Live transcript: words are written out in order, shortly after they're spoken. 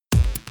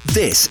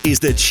This is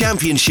the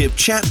Championship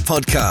Chat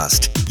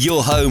Podcast,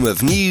 your home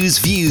of news,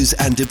 views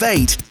and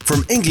debate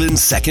from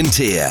England's second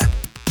tier.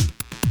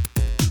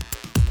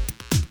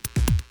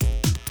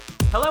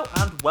 Hello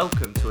and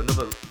welcome to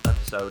another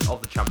episode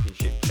of the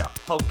Championship Chat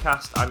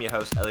Podcast. I'm your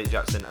host, Elliot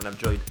Jackson, and I'm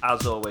joined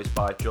as always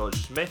by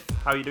George Smith.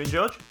 How are you doing,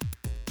 George?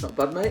 Not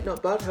bad, mate,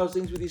 not bad. How's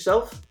things with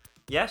yourself?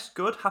 Yes,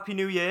 good. Happy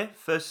New Year.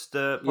 First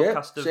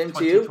podcast of same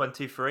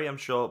 2023. I'm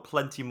sure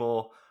plenty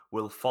more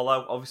will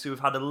follow. Obviously,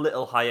 we've had a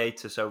little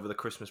hiatus over the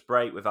Christmas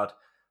break. We've had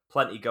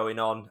plenty going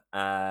on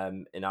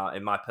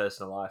in my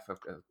personal life. I'm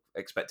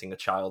expecting a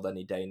child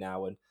any day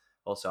now, and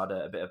also had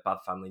a bit of bad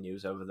family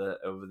news over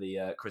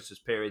the Christmas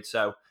period.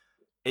 So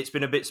it's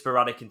been a bit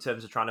sporadic in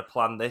terms of trying to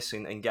plan this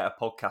and get a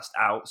podcast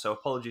out. So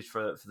apologies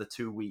for the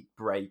 2-week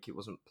break. It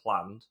wasn't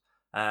planned,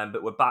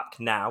 but we're back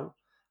now.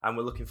 And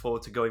we're looking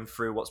forward to going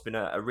through what's been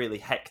a really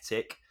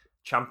hectic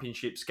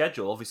championship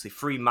schedule. Obviously,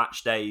 3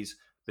 match days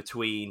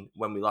between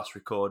when we last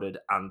recorded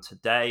and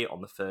today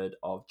on the 3rd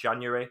of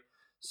January.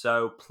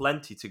 So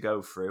plenty to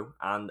go through.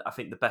 And I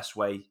think the best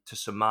way to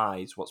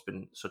surmise what's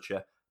been such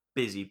a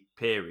busy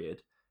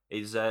period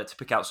is to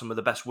pick out some of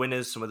the best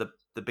winners, some of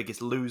the biggest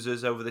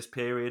losers over this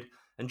period,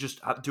 and just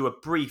do a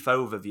brief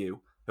overview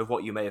of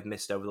what you may have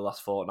missed over the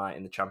last fortnight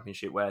in the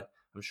championship, where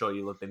I'm sure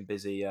you'll have been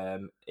busy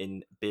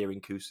in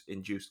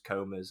beer-induced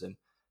comas and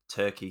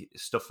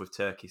stuff with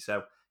turkey.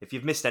 So if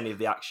you've missed any of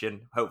the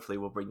action, hopefully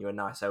we'll bring you a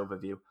nice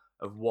overview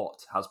of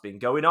what has been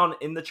going on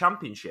in the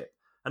championship.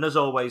 And as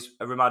always,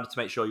 a reminder to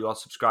make sure you are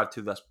subscribed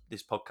to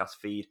this podcast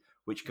feed,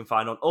 which you can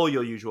find on all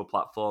your usual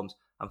platforms,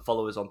 and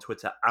follow us on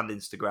Twitter and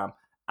Instagram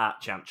at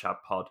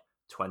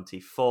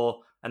ChampChatPod24.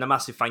 And a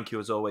massive thank you,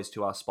 as always,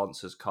 to our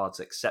sponsors,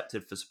 Cards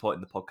Accepted, for supporting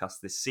the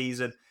podcast this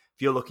season.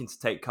 If you're looking to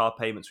take card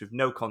payments with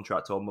no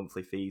contract or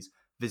monthly fees,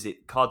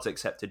 visit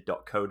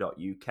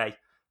cardsaccepted.co.uk.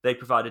 They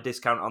provide a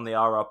discount on the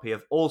RRP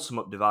of all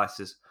SumUp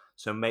devices,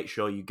 so make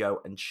sure you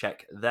go and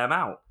check them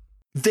out.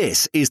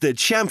 This is the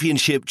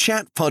Championship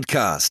Chat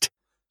Podcast.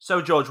 So,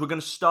 George, we're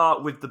going to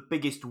start with the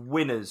biggest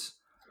winners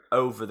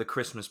over the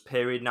Christmas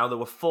period. Now, there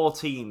were 4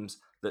 teams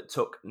that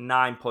took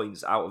 9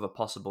 points out of a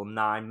possible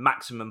 9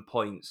 maximum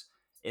points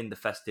in the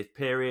festive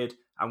period.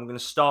 And we're going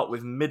to start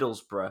with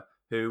Middlesbrough,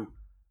 who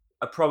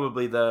are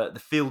probably the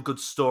feel-good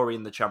story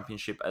in the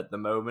championship at the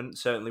moment,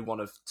 certainly one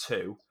of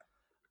 2.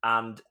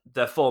 And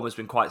their form has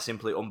been quite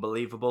simply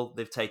unbelievable.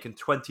 They've taken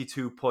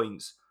 22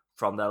 points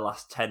from their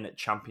last 10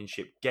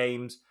 championship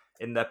games.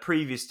 In their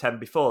previous 10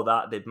 before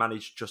that, they'd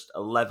managed just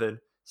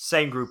 11.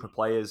 Same group of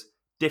players,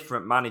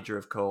 different manager,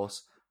 of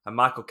course. And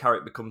Michael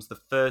Carrick becomes the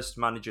first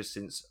manager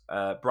since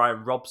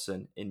Brian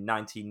Robson in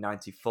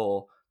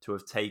 1994 to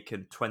have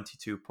taken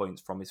 22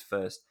 points from his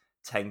first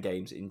 10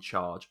 games in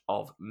charge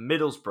of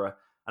Middlesbrough.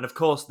 And of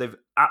course, they've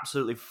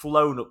absolutely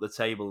flown up the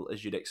table,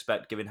 as you'd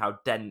expect, given how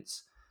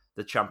dense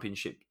the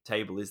championship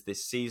table is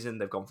this season.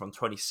 They've gone from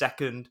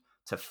 22nd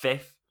to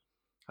 5th,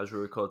 as we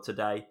record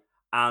today.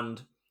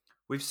 And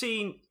we've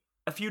seen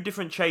a few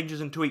different changes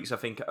and tweaks, I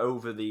think,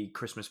 over the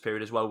Christmas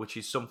period as well, which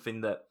is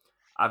something that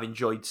I've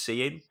enjoyed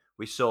seeing.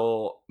 We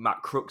saw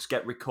Matt Crooks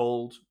get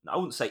recalled. I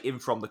wouldn't say in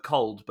from the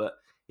cold, but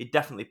he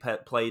definitely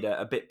played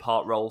a bit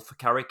part role for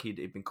Carrick.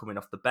 He'd been coming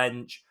off the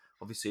bench.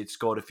 Obviously, he'd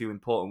scored a few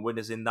important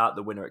winners in that.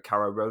 The winner at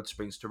Carrow Road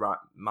springs to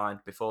mind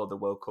before the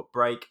World Cup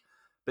break.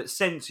 But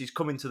since he's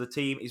come into the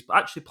team, he's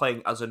actually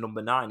playing as a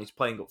number 9. He's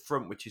playing up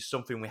front, which is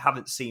something we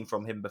haven't seen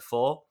from him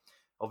before.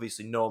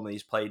 Obviously, normally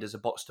he's played as a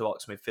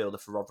box-to-box midfielder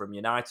for Rotherham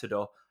United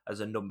or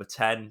as a number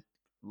 10,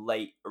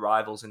 late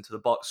arrivals into the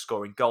box,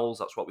 scoring goals.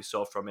 That's what we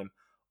saw from him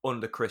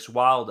under Chris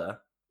Wilder.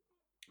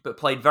 But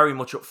played very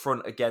much up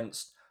front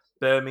against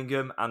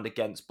Birmingham and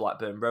against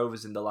Blackburn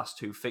Rovers in the last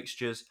 2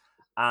 fixtures.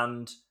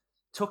 And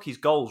took his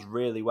goals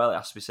really well, it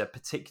has to be said,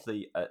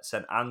 particularly at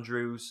St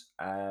Andrews,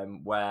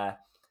 where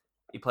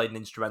he played an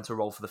instrumental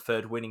role for the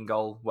 3rd winning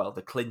goal, well,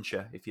 the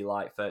clincher, if you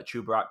like, for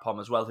Chuba Akpom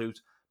as well,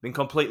 who's been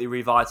completely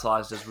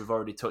revitalised, as we've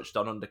already touched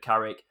on, under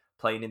Carrick,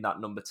 playing in that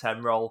number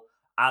 10 role.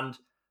 And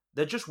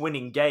they're just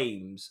winning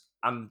games,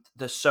 and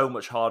they're so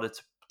much harder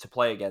to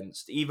play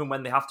against. Even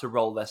when they have to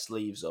roll their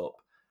sleeves up,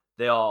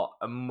 they are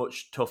a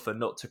much tougher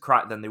nut to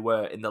crack than they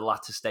were in the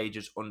latter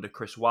stages under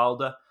Chris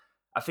Wilder.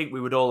 I think we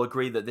would all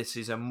agree that this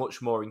is a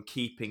much more in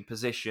keeping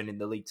position in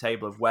the league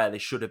table of where they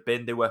should have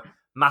been. They were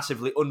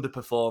massively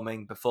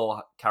underperforming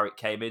before Carrick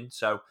came in,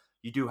 so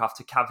you do have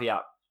to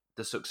caveat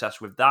the success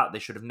with that. They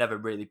should have never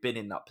really been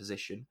in that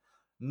position.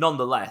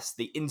 Nonetheless,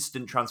 the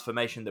instant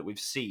transformation that we've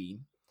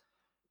seen,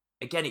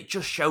 again, it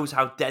just shows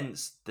how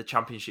dense the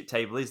championship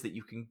table is, that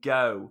you can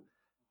go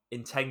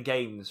in 10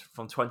 games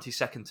from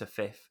 22nd to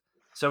 5th.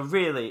 So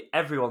really,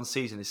 everyone's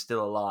season is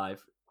still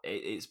alive.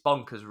 It's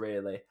bonkers,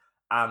 really.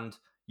 And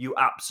you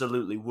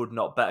absolutely would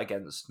not bet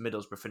against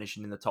Middlesbrough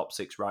finishing in the top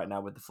 6 right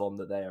now with the form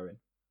that they are in.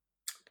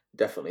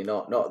 Definitely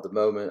not at the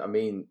moment. I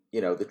mean,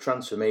 the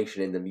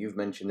transformation in them, you've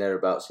mentioned there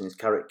about since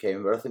Carrick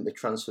came, but I think the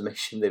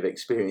transformation they've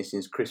experienced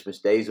since Christmas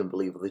Day is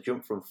unbelievable. They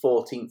jumped from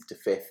 14th to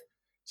 5th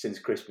since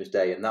Christmas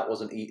Day, and that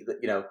wasn't,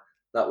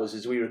 that was,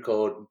 as we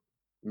record,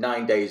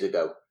 9 days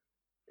ago.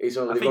 It's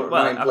I only they've think. gone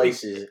up Well, 9 I think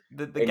places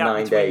the in gap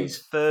 9 between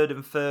days. third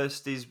and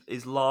first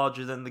is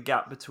larger than the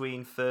gap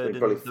between I third mean,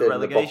 probably and the third in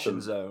the relegation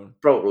bottom. zone.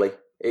 Probably.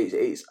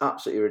 It's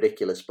absolutely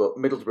ridiculous. But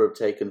Middlesbrough have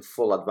taken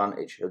full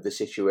advantage of the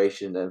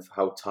situation of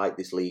how tight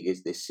this league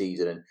is this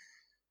season. And,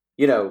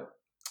 you know,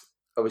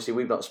 obviously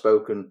we've not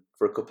spoken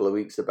for a couple of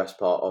weeks, the best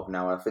part of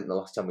now. I think the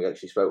last time we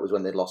actually spoke was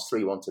when they'd lost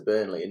 3-1 to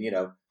Burnley.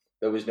 And,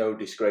 there was no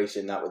disgrace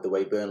in that with the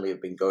way Burnley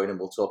have been going. And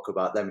we'll talk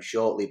about them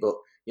shortly. But,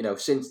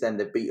 since then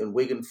they've beaten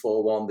Wigan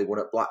 4-1. They won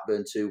at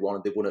Blackburn 2-1.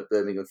 And they won at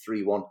Birmingham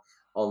 3-1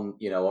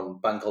 on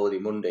Bank Holiday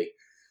Monday.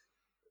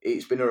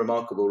 It's been a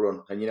remarkable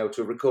run. And,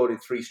 to have recorded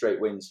 3 straight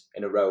wins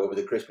in a row over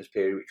the Christmas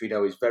period, which we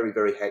know is very,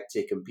 very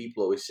hectic. And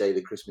people always say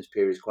the Christmas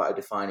period is quite a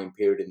defining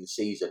period in the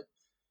season.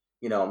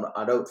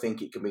 I don't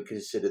think it can be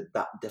considered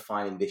that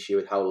defining this year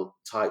with how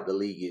tight the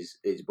league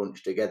is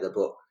bunched together.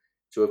 But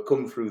to have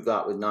come through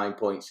that with 9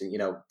 points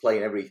and,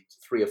 playing every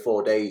 3 or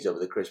 4 days over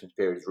the Christmas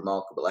period is a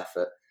remarkable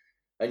effort.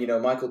 And,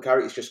 Michael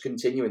Carrick is just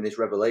continuing this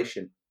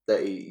revelation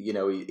that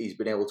he's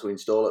been able to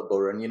install at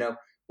Borough. And,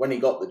 when he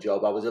got the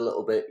job, I was a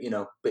little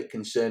bit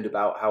concerned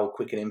about how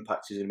quick an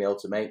impact he's going to be able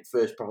to make.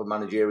 First proper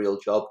managerial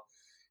job.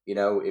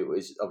 It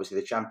was obviously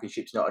the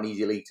Championship's not an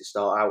easy league to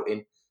start out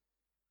in,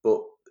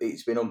 but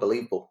it's been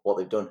unbelievable what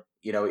they've done.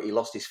 He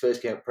lost his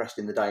first game at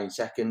Preston in the dying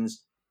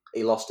seconds.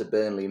 He lost to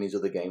Burnley in his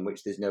other game,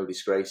 which there's no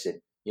disgrace in.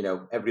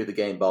 Every other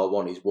game bar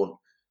one he's won.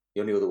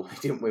 The only other one he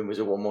didn't win was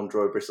a 1-1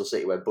 draw at Bristol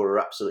City, where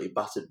Borough absolutely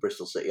battered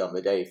Bristol City on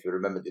the day, if you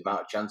remember the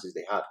amount of chances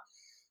they had.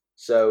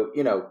 So,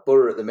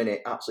 Borough at the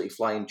minute, absolutely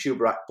flying.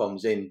 Chuba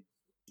Akpom's in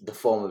the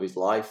form of his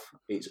life.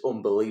 It's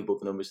unbelievable.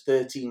 The numbers,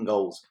 13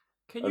 goals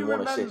Can and you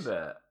 1 assist.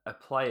 remember a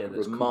player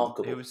that's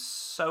Remarkable. who was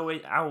so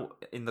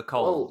out in the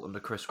cold Well, under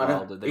Chris I know.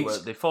 Wilder?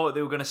 They thought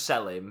they were going to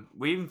sell him.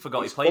 We even forgot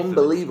he It's played for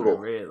unbelievable.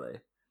 Middlesbrough, really.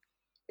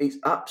 It's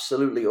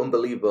absolutely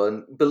unbelievable.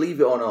 And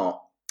believe it or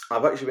not,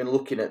 I've actually been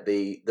looking at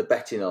the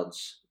betting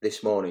odds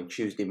this morning,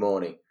 Tuesday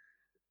morning.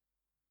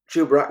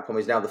 Chuba Akpom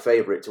is now the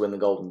favourite to win the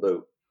Golden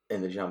Boot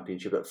in the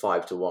Championship at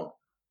 5-1.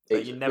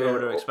 But you never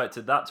would have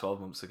expected that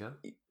 12 months ago.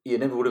 You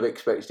never would have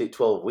expected it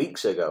 12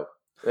 weeks ago.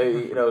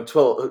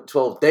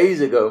 12 days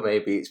ago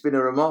maybe. It's been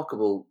a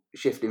remarkable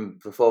shift in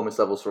performance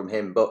levels from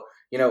him. But,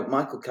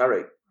 Michael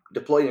Carrick,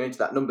 deploying him into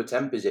that number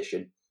 10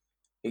 position,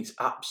 it's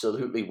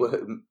absolutely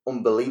worked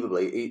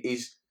unbelievably.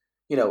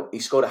 He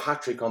scored a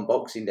hat-trick on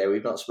Boxing Day.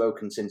 We've not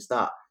spoken since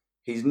that.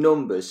 His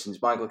numbers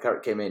since Michael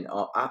Carrick came in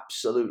are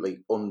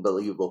absolutely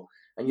unbelievable.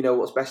 And you know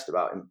what's best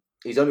about him?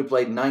 He's only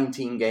played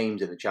 19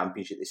 games in the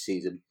Championship this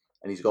season,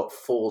 and he's got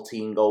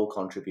 14 goal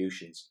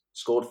contributions.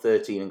 Scored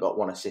 13 and got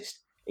 1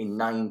 assist in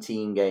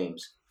 19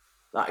 games.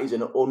 That is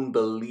an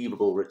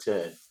unbelievable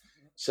return.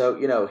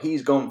 So,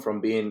 he's gone from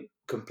being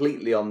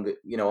completely on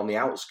the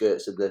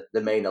outskirts of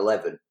the main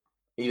 11,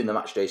 even the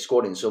matchday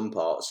squad in some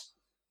parts.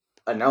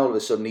 And now all of a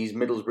sudden he's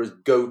Middlesbrough's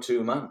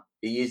go-to man.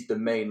 He is the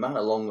main man,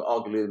 along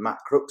arguably with Matt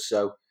Crooks.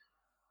 So,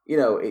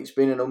 it's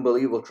been an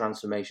unbelievable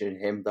transformation in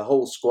him. The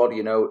whole squad,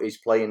 is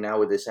playing now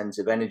with a sense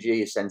of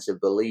energy, a sense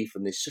of belief,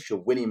 and there's such a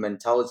winning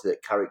mentality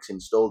that Carrick's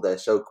installed there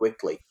so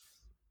quickly.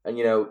 And,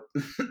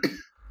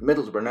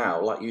 Middlesbrough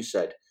now, like you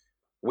said,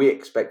 we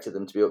expected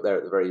them to be up there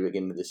at the very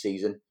beginning of the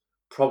season.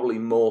 Probably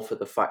more for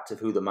the fact of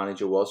who the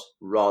manager was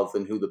rather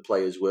than who the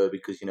players were,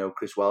 because,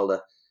 Chris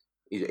Wilder,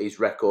 his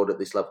record at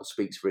this level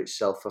speaks for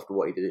itself after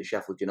what he did at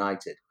Sheffield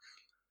United.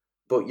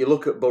 But you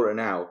look at Borough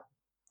now,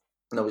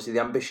 and obviously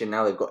the ambition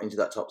now they've got into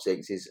that top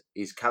 6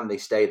 is can they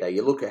stay there?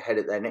 You look ahead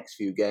at their next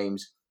few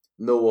games: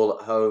 Millwall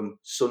at home,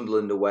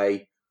 Sunderland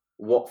away,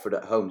 Watford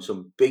at home.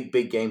 Some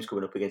big games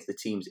coming up against the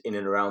teams in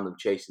and around them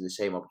chasing the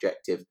same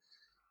objective.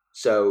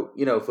 So,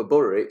 for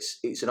Borough,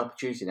 it's an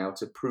opportunity now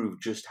to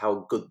prove just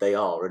how good they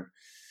are. And,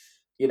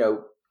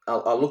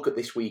 I'll look at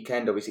this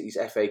weekend. Obviously,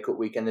 it's FA Cup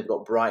weekend. They've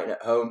got Brighton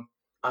at home.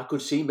 I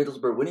could see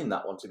Middlesbrough winning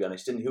that one, to be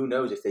honest. And who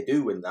knows, if they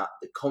do win that,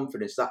 the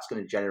confidence that's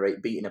going to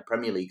generate beating a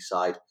Premier League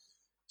side.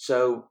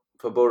 So,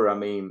 for Borough,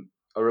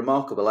 a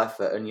remarkable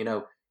effort. And,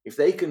 if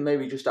they can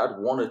maybe just add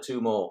 1 or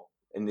 2 more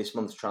in this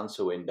month's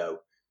transfer window,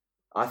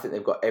 I think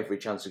they've got every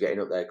chance of getting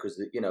up there,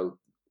 because,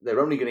 they're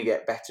only going to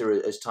get better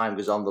as time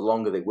goes on, the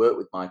longer they work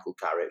with Michael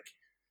Carrick.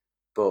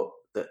 But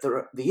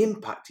the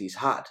impact he's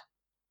had,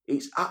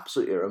 it's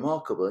absolutely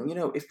remarkable.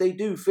 And, if they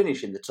do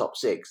finish in the top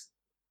 6,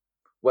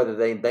 whether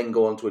they then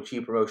go on to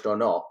achieve promotion or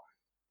not,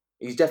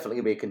 he's definitely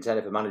going to be a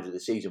contender for manager of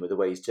the season with the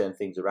way he's turned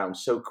things around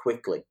so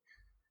quickly.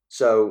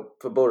 So,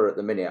 for Borough at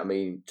the minute,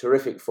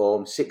 terrific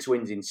form, 6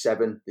 wins in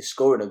 7. They're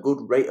scoring a good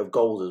rate of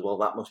goals as well,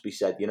 that must be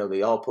said.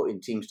 They are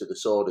putting teams to the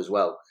sword as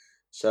well.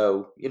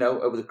 So,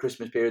 over the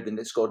Christmas period,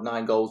 they scored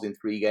 9 goals in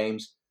 3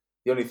 games.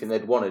 The only thing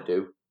they'd want to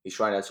do is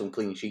try and add some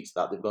clean sheets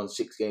to that. They've gone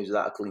 6 games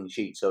without a clean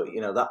sheet. So,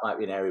 that might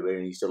be an area where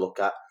he needs to look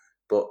at.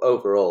 But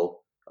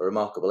overall, a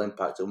remarkable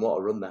impact, and what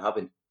a run they're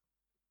having.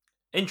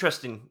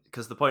 Interesting,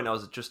 because the point I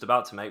was just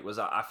about to make was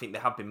I think they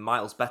have been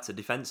miles better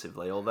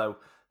defensively, although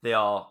they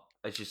are,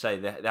 as you say,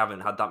 they haven't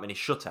had that many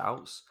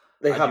shutouts.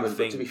 They haven't,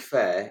 but to be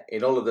fair,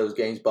 in all of those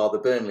games, bar the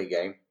Burnley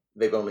game,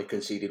 they've only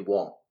conceded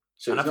 1.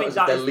 So And I it's not think as if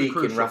that they're is the leaking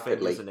crucial thing,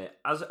 rapidly. isn't it?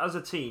 As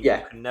a team, you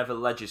Yeah, can never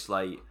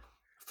legislate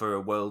for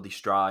a worldy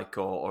strike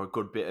or a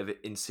good bit of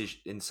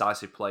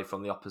incisive play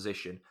from the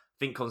opposition. I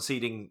think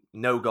conceding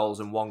no goals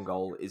and one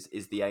goal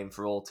is the aim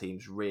for all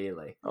teams,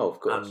 really. oh, of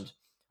course. And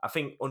I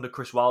think under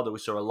Chris Wilder, we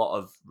saw a lot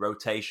of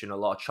rotation, a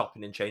lot of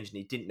chopping and changing.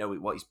 He didn't know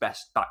what his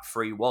best back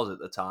three was at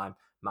the time.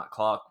 Matt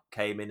Clark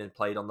came in and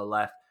played on the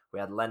left.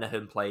 We had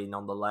Lenihan playing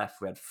on the left.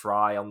 We had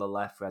Fry on the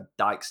left. We had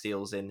Dyke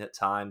Steels in at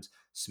times,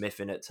 Smith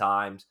in at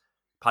times,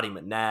 Paddy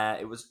McNair.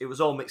 It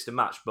was all mixed and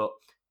matched. But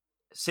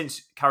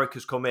since Carrick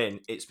has come in,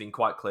 it's been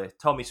quite clear.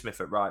 Tommy Smith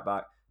at right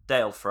back,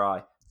 Dale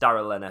Fry,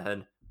 Darrell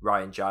Lenihan,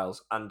 Ryan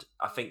Giles. And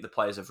I think the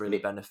players have And really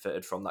it,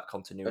 benefited from that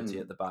continuity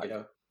and at the back.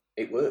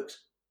 it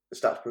works. The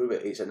stats prove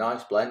it. It's a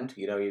nice blend.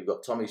 You've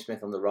got Tommy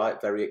Smith on the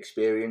right, very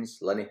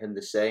experienced. Lenihan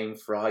the same.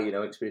 Fry,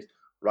 experienced.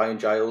 Ryan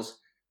Giles,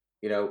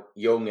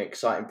 young,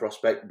 exciting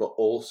prospect, but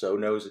also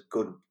knows a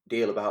good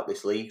deal about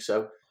this league.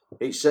 So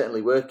it's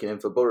certainly working.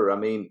 And for Borough, I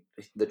mean,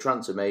 the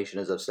transformation,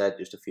 as I've said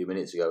just a few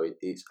minutes ago,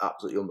 it's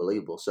absolutely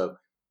unbelievable. So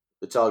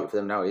the target for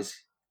them now is,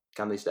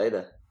 can they stay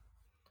there?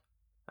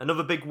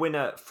 Another big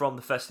winner from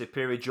the festive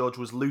period, George,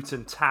 was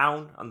Luton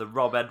Town, and the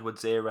Rob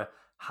Edwards era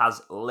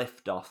has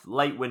liftoff.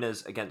 Late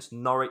winners against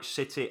Norwich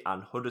City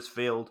and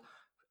Huddersfield,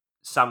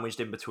 sandwiched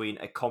in between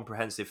a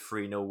comprehensive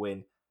 3-0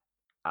 win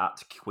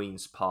at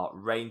Queen's Park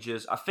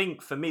Rangers. I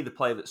think for me, the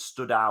player that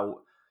stood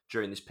out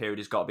during this period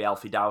has got to be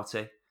Alfie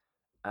Doughty.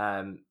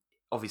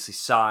 Obviously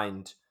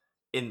signed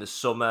in the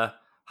summer,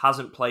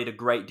 hasn't played a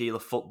great deal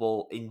of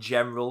football in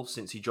general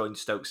since he joined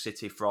Stoke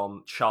City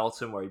from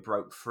Charlton, where he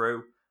broke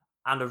through.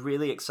 And a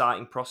really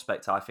exciting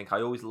prospect, I think.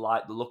 I always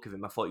liked the look of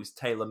him. I thought he was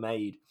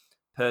tailor-made,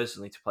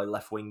 personally, to play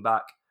left wing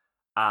back.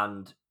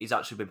 And he's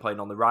actually been playing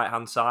on the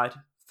right-hand side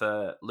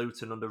for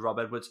Luton under Rob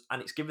Edwards.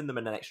 And it's given them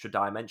an extra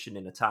dimension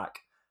in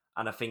attack.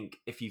 And I think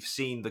if you've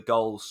seen the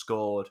goals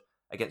scored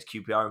against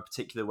QPR in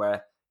particular,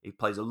 where he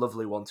plays a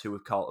lovely 1-2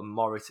 with Carlton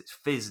Morris, it's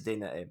fizzed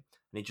in at him,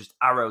 and he just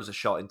arrows a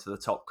shot into the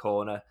top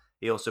corner.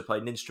 He also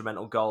played an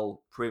instrumental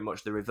goal, pretty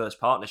much the reverse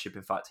partnership.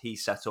 In fact, he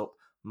set up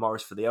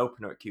Morris for the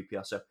opener at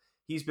QPR. So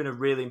he's been a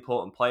really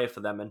important player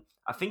for them, and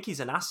I think he's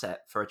an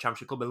asset for a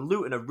championship club. And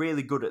Luton are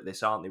really good at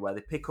this, aren't they? Where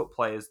they pick up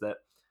players that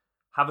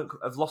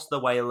have lost their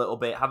way a little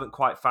bit, haven't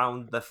quite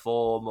found their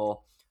form,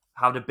 or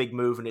had a big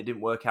move and it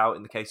didn't work out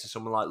in the case of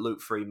someone like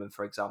Luke Freeman,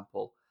 for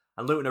example.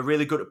 And Luton are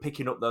really good at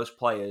picking up those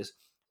players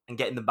and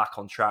getting them back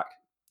on track.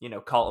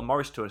 Carlton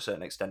Morris, to a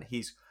certain extent,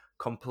 he's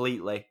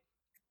completely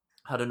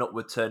had an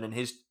upward turn in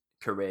his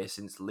career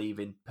since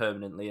leaving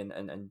permanently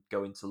and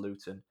going to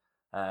Luton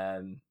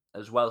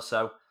as well.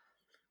 So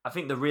I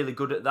think they're really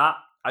good at that.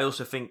 I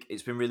also think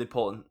it's been really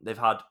important. They've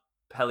had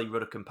Peli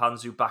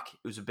Ruddock-Panzu back,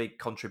 who's a big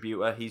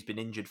contributor. He's been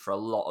injured for a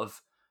lot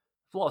of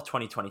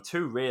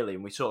 2022, really,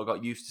 and we sort of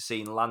got used to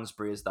seeing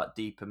Lansbury as that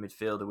deeper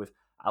midfielder with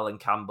Alan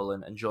Campbell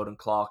and Jordan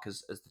Clark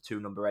as the two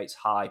number 8s,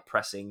 high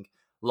pressing,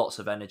 lots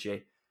of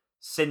energy.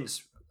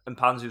 Since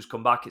Mpanzu's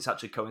come back, it's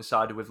actually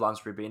coincided with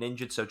Lansbury being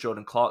injured, so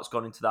Jordan Clark's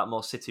gone into that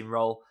more sitting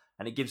role,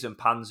 and it gives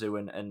Mpanzu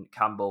and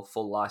Campbell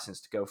full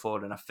license to go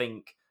forward. And I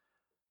think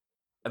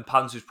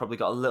Mpanzu's probably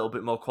got a little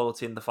bit more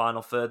quality in the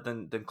final third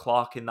than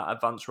Clark in that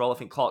advanced role. I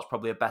think Clark's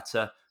probably a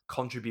better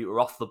contributor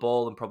off the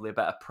ball and probably a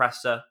better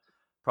presser,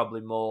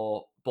 probably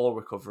more ball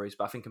recoveries.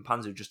 But I think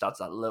Mpanzu just adds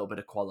that little bit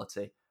of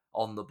quality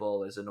on the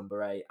ball as a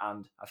number 8,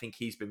 and I think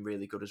he's been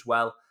really good as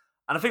well.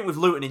 And I think with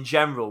Luton in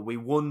general, we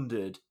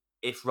wondered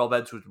if Rob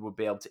Edwards would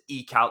be able to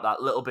eke out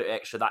that little bit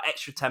extra, that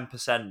extra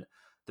 10%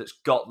 that's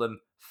got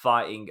them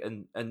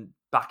fighting and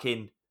back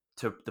in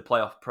to the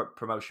playoff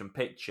promotion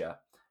picture.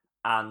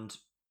 And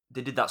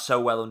they did that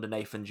so well under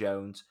Nathan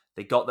Jones.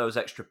 They got those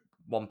extra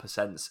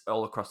 1%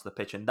 all across the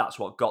pitch, and that's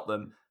what got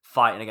them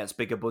fighting against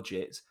bigger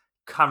budgets.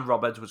 Can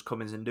Rob Edwards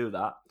come in and do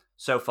that?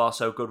 So far,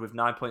 so good with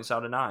 9 points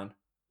out of 9.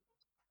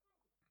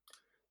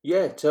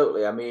 Yeah,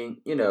 totally. I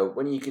mean,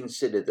 when you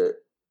consider that,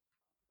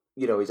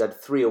 he's had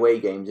 3 away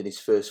games in his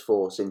first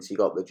 4 since he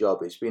got the job.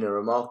 It's been a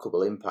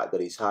remarkable impact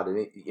that he's had.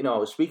 And, I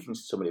was speaking to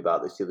somebody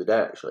about this the other day,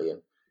 actually,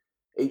 and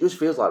it just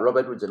feels like Rob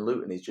Edwards and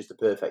Luton is just a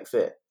perfect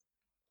fit.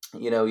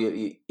 He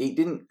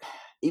didn't,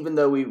 even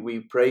though we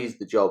praised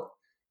the job,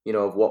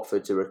 of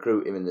Watford to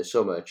recruit him in the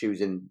summer,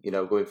 choosing,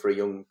 going for a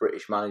young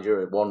British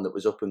manager and one that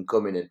was up and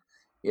coming, and,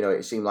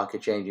 it seemed like a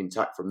change in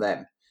tack from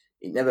them.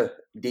 It never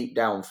deep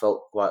down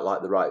felt quite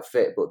like the right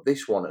fit, but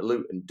this one at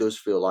Luton does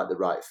feel like the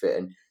right fit.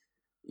 And,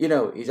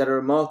 he's had a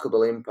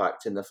remarkable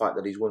impact in the fact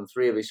that he's won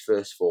 3 of his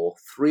first 4.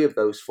 3 of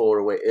those 4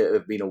 away,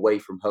 have been away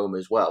from home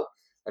as well.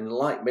 And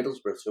like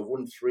Middlesbrough, to have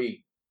won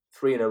three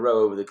in a row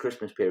over the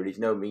Christmas period is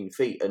no mean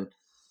feat. And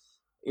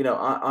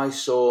I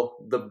saw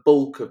the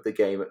bulk of the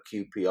game at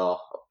QPR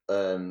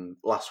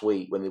last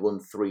week when they won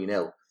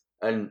 3-0.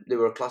 And they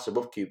were a class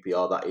above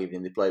QPR that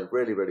evening. They played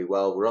really, really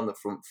well. Were on the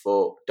front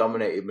foot,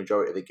 dominated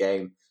majority of the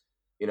game.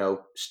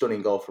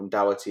 Stunning goal from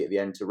Doherty at the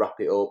end to wrap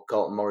it up.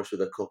 Carlton Morris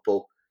with a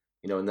couple,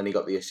 and then he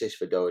got the assist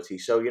for Doherty.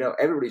 So,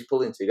 everybody's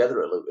pulling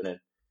together at Luton and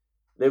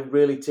they're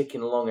really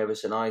ticking along ever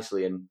so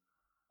nicely. And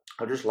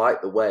I just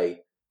like the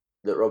way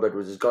that Rob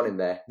Edwards has gone in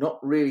there, not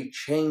really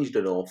changed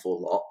an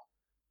awful lot,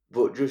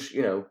 but just,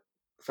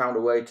 found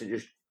a way to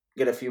just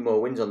get a few more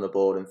wins on the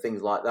board and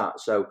things like that.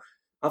 So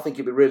I think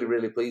he'll be really,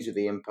 really pleased with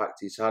the impact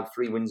he's had.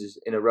 3 wins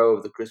in a row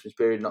over the Christmas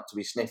period, not to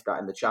be sniffed at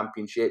in the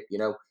Championship.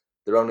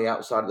 They're only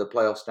outside of the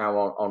playoffs now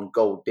on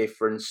goal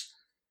difference.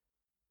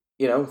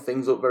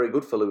 Things look very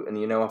good for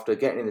Luton. After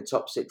getting in the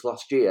top 6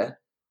 last year,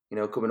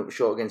 coming up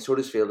short against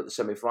Huddersfield at the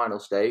semi-final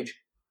stage,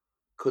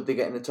 could they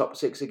get in the top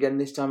 6 again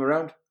this time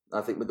around?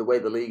 I think with the way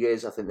the league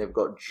is, I think they've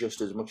got just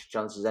as much a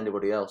chance as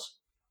anybody else.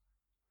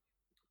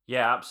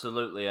 Yeah,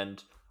 absolutely.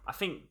 And I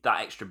think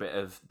that extra bit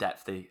of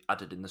depth they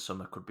added in the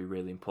summer could be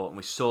really important.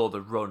 We saw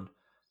the run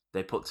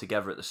they put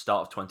together at the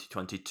start of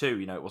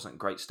 2022. It wasn't a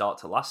great start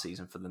to last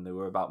season for them. They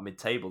were about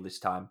mid-table this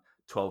time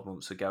 12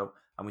 months ago.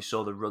 And we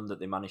saw the run that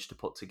they managed to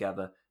put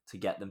together to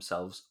get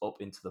themselves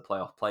up into the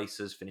playoff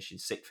places, finishing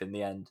 6th in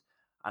the end.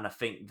 And I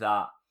think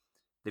that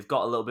they've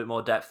got a little bit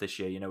more depth this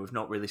year. We've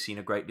not really seen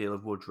a great deal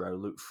of Woodrow.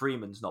 Luke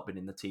Freeman's not been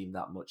in the team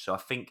that much. So I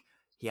think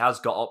he has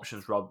got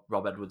options, Rob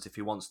Edwards, if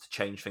he wants to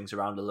change things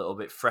around a little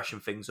bit, freshen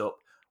things up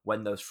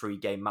when those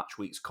 3-game match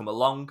weeks come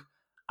along.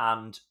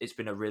 And it's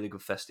been a really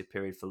good festive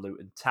period for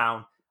Luton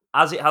Town,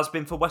 as it has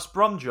been for West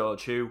Brom,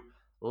 George, who,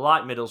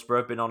 like Middlesbrough,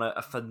 have been on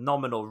a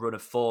phenomenal run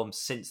of form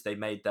since they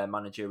made their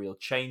managerial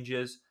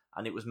changes.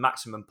 And it was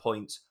maximum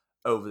points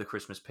over the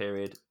Christmas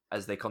period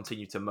as they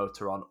continue to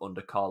motor on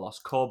under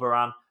Carlos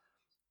Corberán.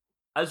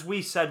 As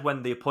we said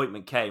when the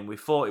appointment came, we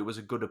thought it was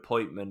a good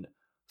appointment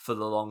for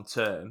the long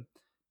term.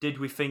 Did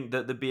we think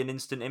that there'd be an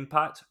instant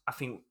impact? I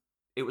think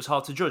it was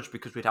hard to judge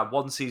because we'd had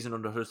one season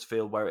under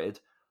Huddersfield where it had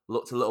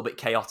looked a little bit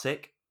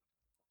chaotic,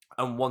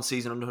 and one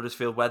season under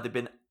Huddersfield where they'd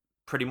been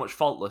pretty much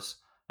faultless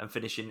and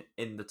finishing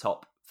in the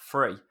top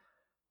 3.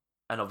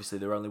 And obviously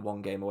they were only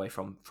 1 game away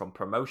from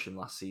promotion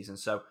last season.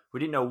 So we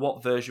didn't know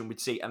what version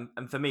we'd see.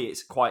 And for me,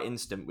 it's quite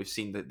instant. We've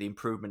seen the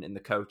improvement in the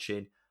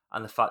coaching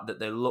and the fact that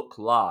they look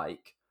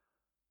like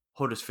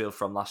Huddersfield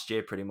from last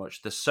year, pretty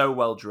much. They're so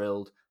well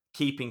drilled,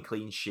 keeping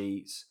clean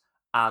sheets,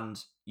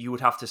 and you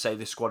would have to say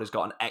this squad has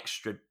got an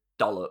extra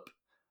dollop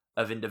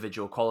of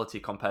individual quality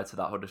compared to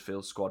that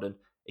Huddersfield squad. And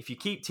if you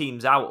keep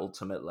teams out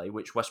ultimately,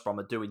 which West Brom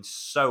are doing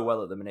so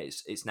well at the minute,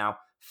 it's now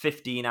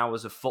 15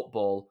 hours of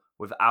football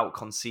without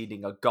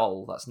conceding a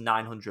goal. That's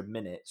 900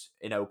 minutes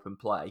in open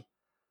play.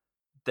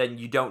 Then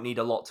you don't need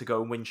a lot to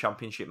go and win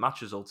championship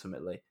matches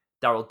ultimately.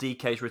 Daryl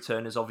DK's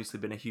return has obviously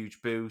been a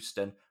huge boost,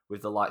 and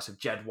with the likes of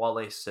Jed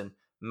Wallace and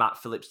Matt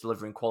Phillips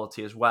delivering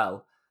quality as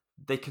well,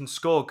 they can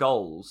score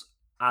goals,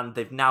 and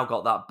they've now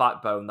got that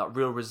backbone, that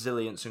real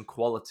resilience and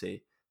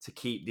quality to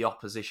keep the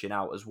opposition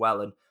out as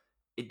well. And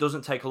it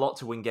doesn't take a lot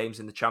to win games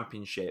in the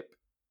Championship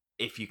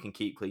if you can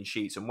keep clean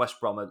sheets, and West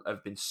Brom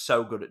have been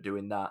so good at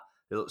doing that.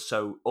 They look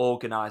so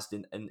organised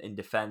in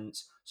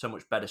defence, so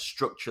much better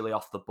structurally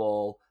off the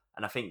ball,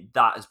 and I think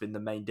that has been the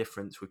main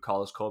difference with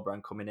Carlos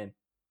Corberán coming in.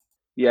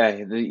 Yeah,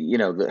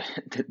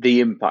 the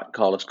impact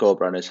Carlos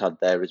Corberán has had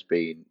there it's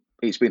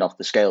been off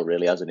the scale,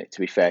 really, hasn't it?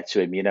 To be fair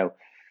to him,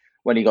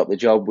 when he got the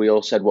job, we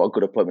all said what a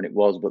good appointment it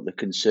was, but the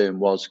concern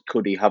was,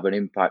 could he have an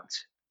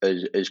impact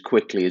as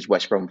quickly as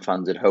West Brom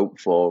fans had hoped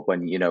for?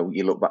 When you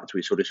look back to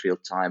his Huddersfield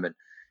time, and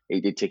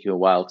it did take him a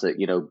while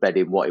to bed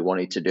in what he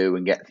wanted to do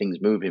and get things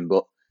moving.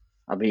 But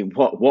I mean,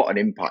 what an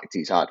impact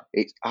he's had!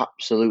 It's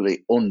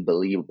absolutely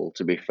unbelievable.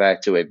 To be fair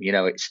to him,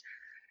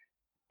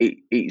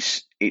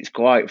 it's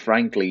quite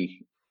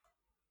frankly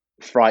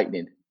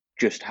frightening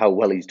just how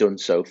well he's done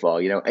so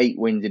far. 8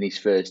 wins in his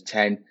first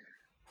 10.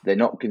 They're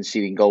not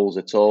conceding goals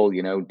at all.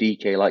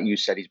 DK, like you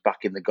said, he's back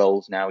in the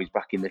goals now. He's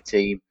back in the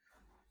team.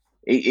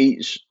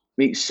 It's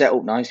set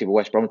up nicely for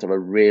West Brom to have a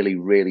really,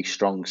 really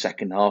strong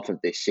second half of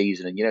this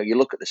season. And, you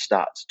look at the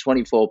stats,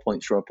 24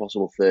 points from a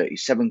possible 30,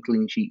 7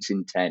 clean sheets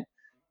in 10,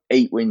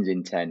 8 wins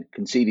in 10,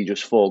 conceded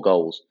just 4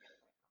 goals.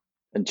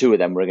 And 2 of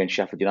them were against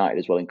Sheffield United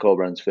as well in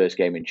Corberán's first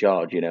game in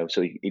charge,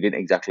 so he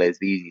didn't exactly have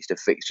the easiest of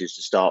fixtures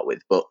to start with.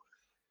 But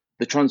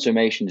the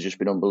transformation has just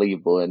been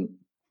unbelievable. And,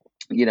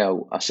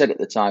 I said at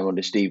the time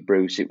under Steve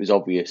Bruce, it was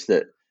obvious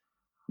that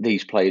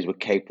these players were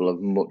capable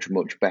of much,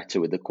 much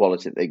better with the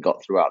quality that they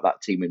got throughout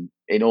that team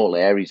in all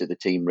areas of the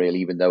team, really,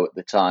 even though at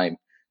the time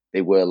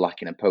they were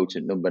lacking a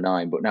potent number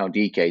 9. But now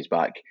DK's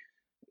back,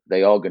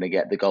 they are going to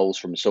get the goals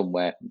from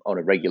somewhere on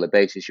a regular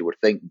basis, you would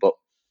think. But,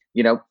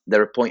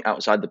 they're a point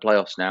outside the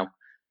playoffs now.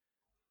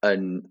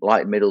 And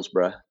like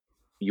Middlesbrough,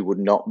 you would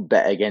not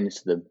bet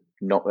against them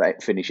not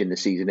finishing the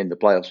season in the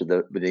playoffs with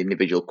the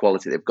individual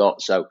quality they've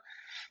got. So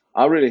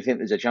I really think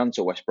there's a chance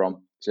for West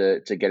Brom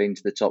to get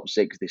into the top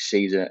 6 this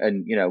season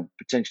and,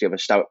 potentially have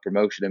a stout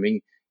promotion. I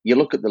mean, you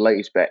look at the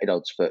latest betting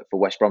odds for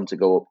West Brom to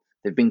go up.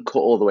 They've been cut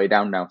all the way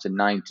down now to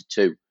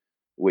 9-2,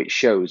 which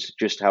shows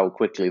just how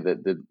quickly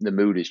the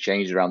mood has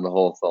changed around the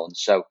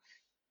Hawthorns. So,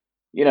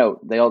 they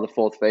are the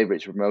 4th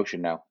favourites for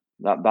promotion now.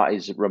 That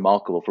is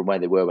remarkable from where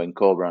they were when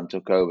Corberán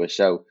took over.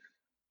 So,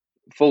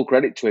 full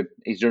credit to him.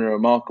 He's done a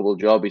remarkable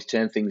job. He's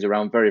turned things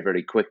around very,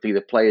 very quickly.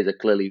 The players are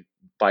clearly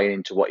buying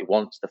into what he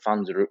wants. The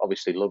fans are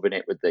obviously loving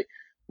it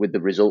with the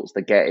results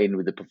they're getting,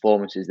 with the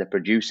performances they're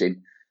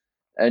producing.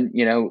 And,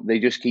 they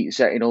just keep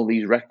setting all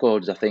these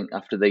records. I think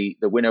after the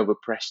win over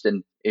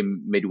Preston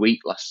in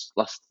midweek last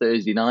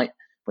Thursday night,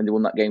 when they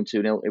won that game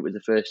 2-0, it was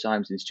the first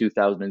time since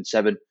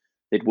 2007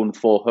 they'd won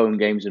 4 home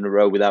games in a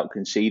row without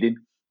conceding.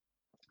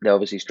 They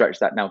obviously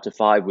stretched that now to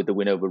 5 with the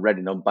win over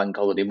Reading on Bank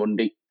Holiday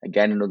Monday.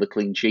 Again, another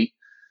clean sheet.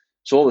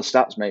 So all the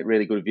stats make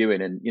really good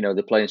viewing, and,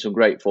 they're playing some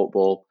great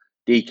football.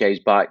 DK's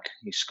back.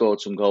 He's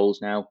scored some goals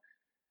now.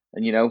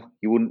 And, you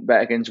wouldn't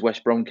bet against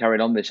West Brom carrying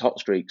on this hot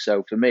streak.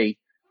 So for me,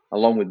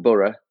 along with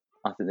Borough,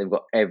 I think they've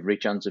got every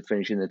chance of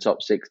finishing the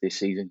top 6 this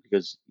season,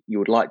 because you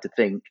would like to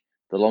think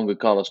the longer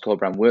Carlos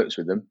Corberán works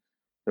with them,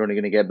 they're only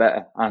going to get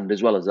better. And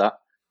as well as that,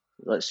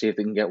 let's see if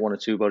they can get 1 or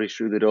 2 bodies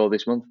through the door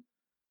this month.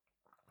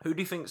 Who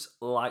do you think's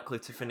likely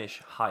to finish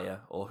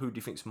higher, or who do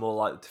you think's more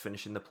likely to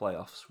finish in the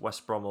playoffs,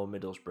 West Brom or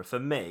Middlesbrough? For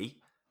me,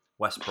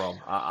 West Brom.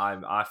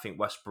 I think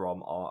West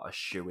Brom are a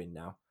shoo-in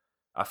now.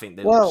 I think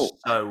they look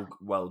so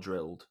well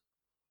drilled.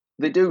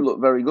 They do look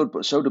very good,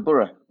 but so do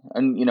Borough.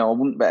 And, I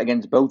wouldn't bet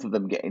against both of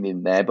them getting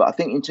in there. But I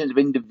think in terms of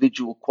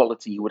individual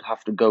quality, you would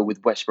have to go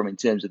with West Brom in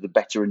terms of the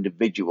better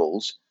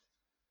individuals.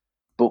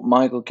 But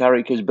Michael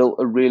Carrick has built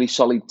a really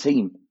solid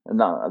team. And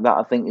that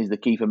I think is the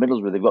key for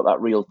Middlesbrough. They've got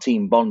that real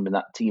team bond and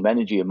that team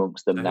energy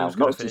amongst them So now. who's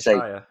going Not to finish say,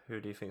 higher? Who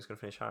do you think is going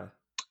to finish higher?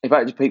 If I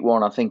had to pick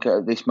one, I think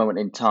at this moment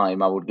in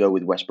time, I would go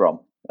with West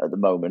Brom at the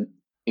moment,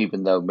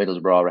 even though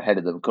Middlesbrough are ahead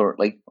of them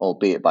currently,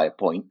 albeit by a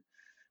point.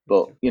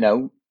 But,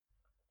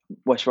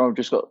 West Brom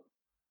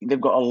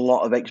they've got a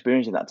lot of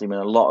experience in that team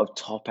and a lot of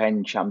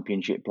top-end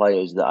championship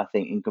players that I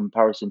think, in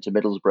comparison to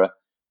Middlesbrough,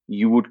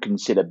 you would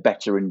consider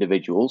better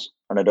individuals.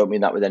 And I don't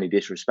mean that with any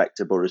disrespect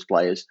to Borough's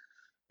players.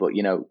 But,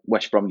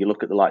 West Brom, you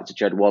look at the likes of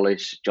Jed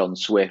Wallace, John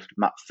Swift,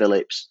 Matt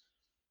Phillips,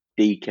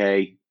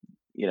 DK.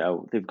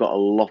 They've got a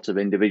lot of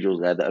individuals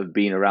there that have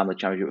been around the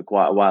Championship for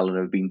quite a while and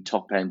have been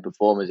top-end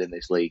performers in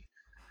this league.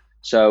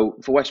 So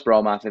for West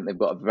Brom, I think they've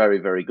got a very,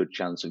 very good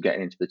chance of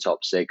getting into the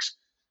top 6.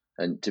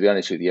 And to be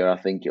honest with you, I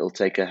think it'll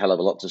take a hell of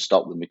a lot to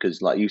stop them,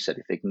 because, like you said,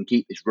 if they can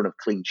keep this run of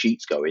clean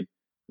sheets going,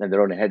 then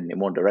they're only heading in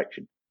one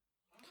direction.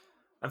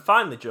 And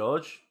finally,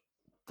 George,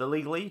 the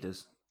league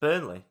leaders,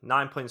 Burnley,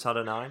 9 points out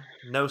of 9,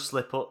 no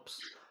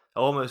slip-ups.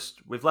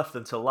 We've left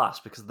them till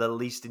last because they're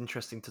least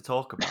interesting to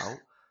talk about.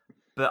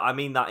 But I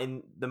mean that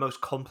in the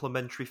most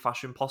complimentary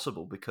fashion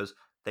possible, because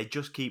they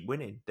just keep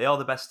winning. They are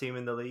the best team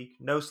in the league.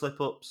 No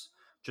slip-ups,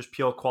 just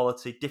pure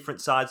quality. Different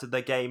sides of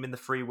their game in the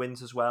 3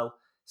 wins as well.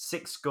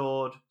 6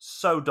 scored,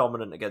 so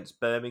dominant against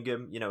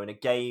Birmingham. In a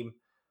game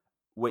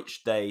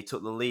which they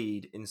took the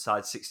lead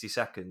inside 60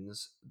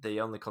 seconds, they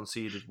only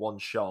conceded 1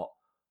 shot,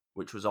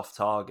 which was off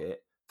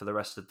target for the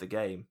rest of the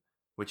game,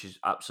 which is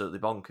absolutely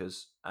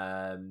bonkers.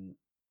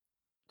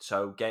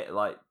 So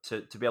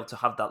to be able to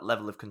have that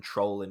level of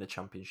control in a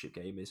championship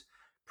game is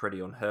pretty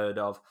unheard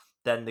of.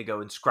 Then they go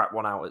and scrap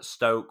one out at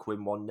Stoke,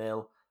 win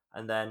 1-0.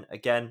 And then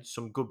again,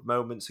 some good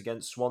moments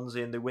against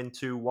Swansea, and they win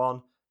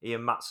 2-1.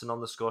 Ian Matson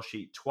on the score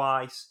sheet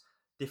twice.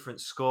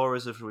 Different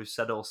scorers, as we've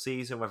said all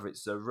season, whether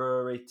it's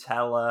Zaruri,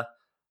 Teller,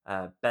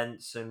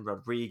 Benson,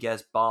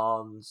 Rodriguez,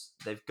 Barnes.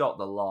 They've got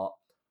the lot.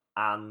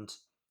 And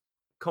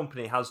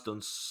Company has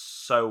done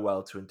so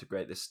well to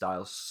integrate this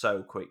style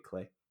so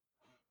quickly.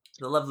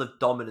 The level of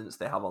dominance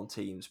they have on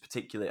teams,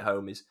 particularly at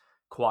home, is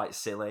quite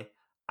silly.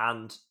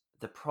 And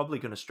they're probably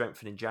going to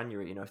strengthen in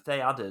January. If they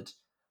added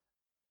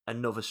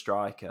another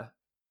striker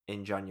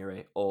in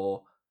January,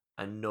 or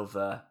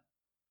another,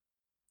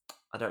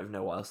 I don't even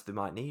know what else they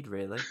might need,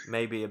 really.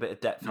 Maybe a bit of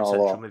depth in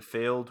central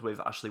midfield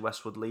with Ashley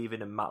Westwood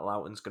leaving, and Matt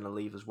Loughton's going to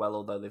leave as well,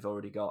 although they've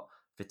already got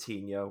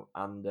Vitinho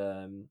and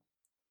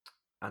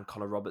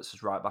Connor Roberts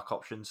as right back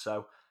options.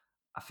 So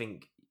I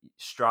think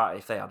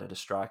if they added a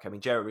striker, I mean,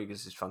 Jerry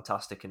Rodriguez is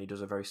fantastic and he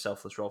does a very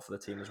selfless role for the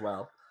team as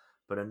well.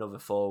 But another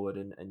forward,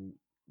 and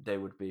they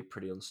would be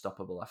pretty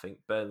unstoppable. I think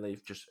Burnley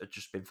have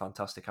just been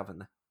fantastic, haven't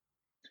they?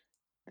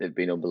 They've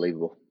been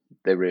unbelievable.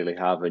 They really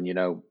have. And,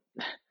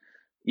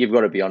 you've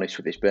got to be honest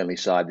with this Burnley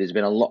side. There's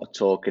been a lot of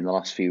talk in the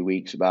last few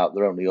weeks about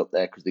they're only up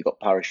there because they got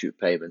parachute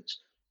payments.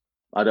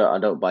 I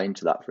don't buy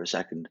into that for a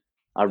second.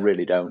 I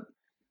really don't.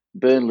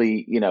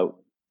 Burnley,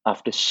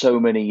 after so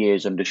many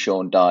years under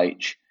Sean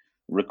Dyche,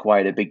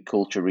 required a big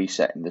culture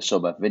reset in the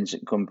summer.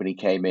 Vincent Kompany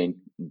came in,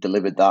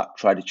 delivered that,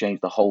 tried to change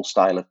the whole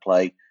style of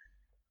play,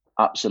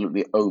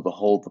 absolutely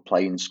overhauled the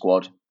playing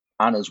squad.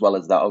 And as well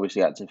as that,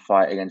 obviously had to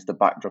fight against the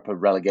backdrop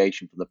of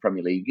relegation from the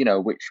Premier League,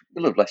 which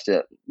will have left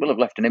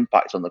an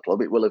impact on the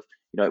club. It will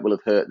have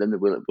hurt them. It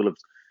will have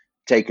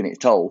taken its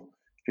toll.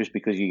 Just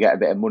because you get a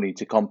bit of money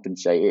to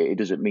compensate it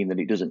doesn't mean that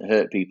it doesn't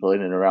hurt people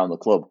in and around the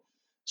club.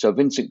 So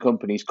Vincent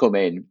Kompany's come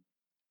in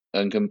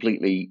and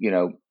completely,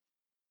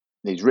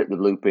 he's ripped the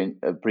blueprint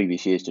of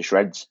previous years to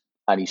shreds,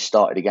 and he's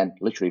started again,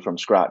 literally from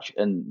scratch.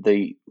 And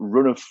the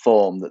run of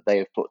form that they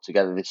have put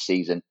together this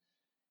season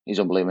is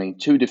unbelievable. I mean,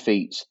 2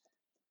 defeats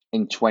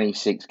in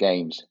 26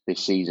 games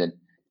this season.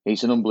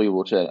 It's an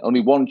unbelievable turn. Only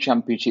one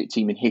championship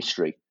team in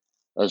history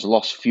has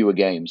lost fewer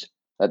games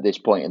at this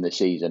point in the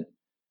season,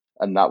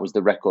 and that was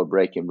the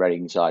record-breaking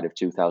Reading side of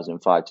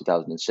 2005,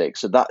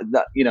 2006. So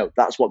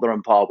that's what they're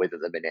on par with at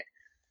the minute.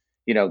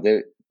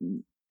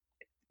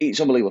 it's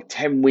unbelievable.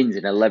 10 wins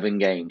in 11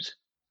 games.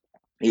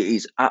 It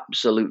is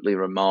absolutely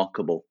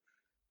remarkable.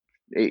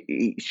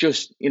 It's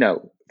just,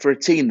 for a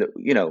team that,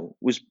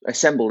 was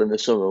assembled in the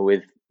summer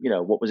with,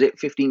 what was it,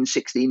 15,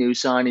 16 new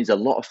signings, a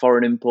lot of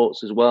foreign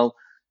imports as well,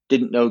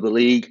 didn't know the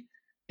league,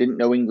 didn't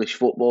know English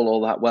football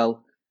all that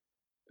well.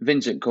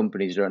 Vincent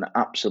Company's done an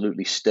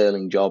absolutely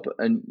sterling job,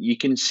 and you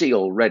can see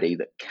already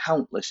that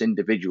countless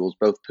individuals,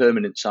 both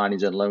permanent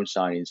signings and loan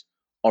signings,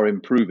 are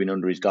improving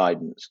under his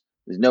guidance.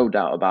 There's no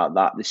doubt about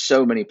that. There's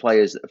so many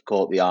players that have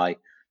caught the eye.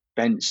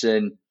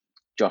 Benson,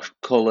 Josh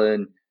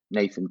Cullen,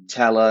 Nathan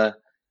Teller,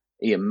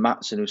 Ian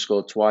Matson, who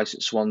scored twice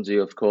at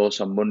Swansea, of course,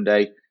 on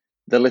Monday.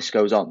 The list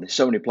goes on. There's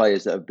so many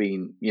players that have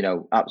been,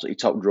 absolutely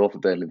top draw for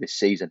Burnley this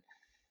season.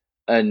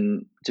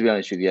 And to be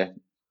honest with you,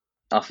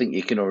 I think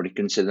you can already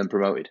consider them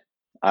promoted.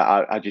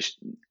 I just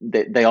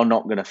they are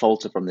not going to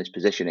falter from this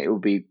position. It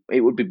would be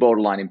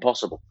borderline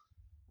impossible.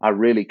 I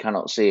really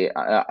cannot see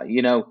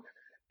it.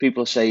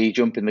 People say you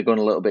jumping the gun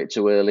a little bit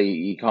too early.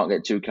 You can't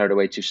get too carried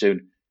away too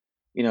soon.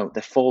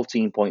 They're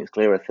 14 points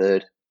clear of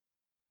third,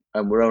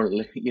 and we're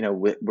only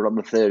we're on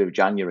the 3rd of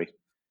January.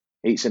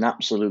 It's an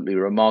absolutely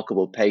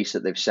remarkable pace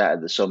that they've set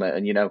at the summit,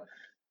 and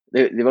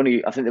they've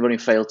only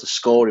failed to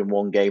score in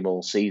one game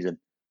all season.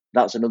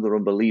 That's another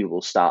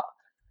unbelievable stat.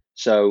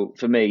 So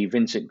for me,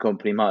 Vincent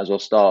Company might as well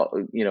start.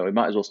 He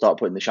might as well start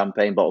putting the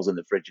champagne bottles in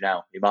the fridge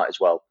now. He might as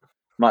well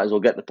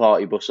get the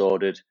party bus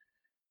ordered,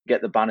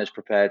 get the banners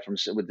prepared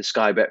with the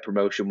Sky Bet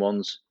promotion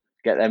ones.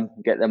 Get them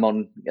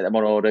on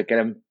order. Get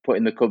them put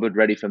in the cupboard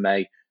ready for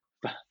May.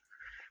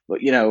 But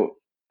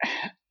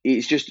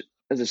it's just,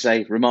 as I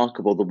say,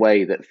 remarkable the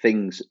way that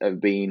things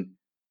have been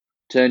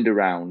turned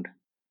around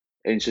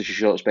in such a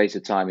short space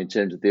of time in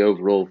terms of the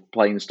overall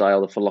playing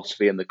style, the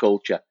philosophy, and the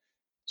culture.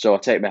 So I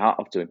take my hat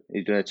off to him.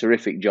 He's done a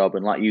terrific job,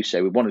 and like you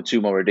say, with 1 or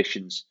 2 more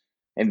additions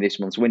in this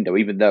month's window,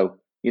 even though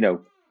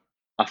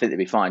I think they'd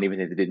be fine even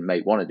if they didn't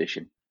make one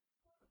addition.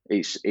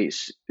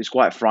 It's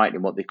quite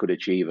frightening what they could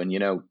achieve, and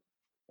you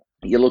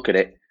look at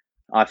it,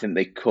 I think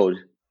they could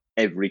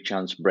every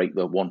chance break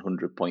the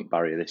 100-point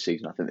barrier this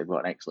season. I think they've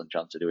got an excellent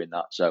chance of doing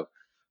that. So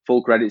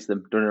full credit to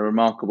them, done a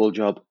remarkable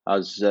job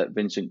as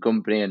Vincent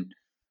Company, and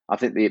I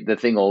think the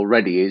thing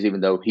already is,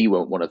 even though he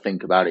won't want to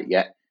think about it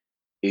yet,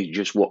 is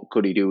just what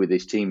could he do with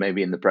his team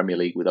maybe in the Premier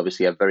League, with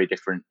obviously a very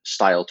different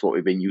style to what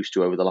we've been used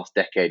to over the last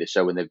decade or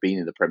so when they've been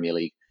in the Premier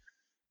League.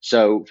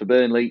 So for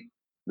Burnley,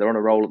 they're on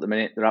a roll at the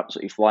minute. They're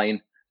absolutely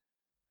flying.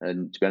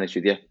 And to be honest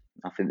with you,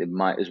 I think they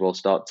might as well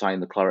start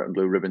tying the claret and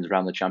blue ribbons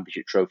around the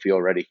Championship trophy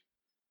already.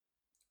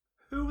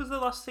 Who was the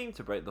last team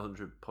to break the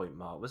 100-point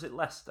mark? Was it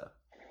Leicester?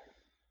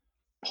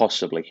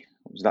 Possibly.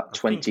 Was that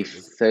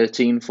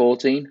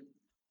 2013-14?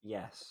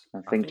 Yes.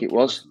 I think it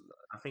was.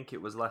 I think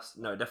it was Leicester.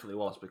 No, it definitely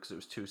was, because it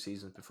was 2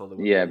 seasons before they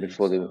won Yeah, the league,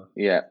 before they... so.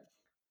 Yeah.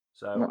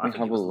 So I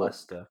think it was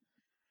Leicester.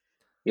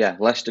 Yeah,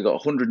 Leicester got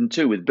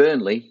 102 with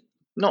Burnley,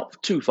 not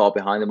too far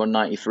behind them on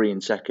 93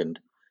 in second.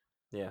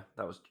 Yeah,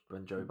 that was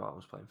when Joey Barton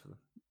was playing for them.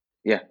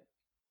 Yeah.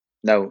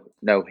 No,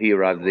 he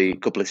arrived the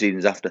couple of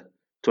seasons after,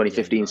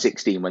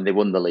 2015-16, when they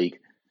won the league.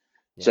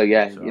 Yeah, so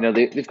yeah,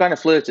 they've kind of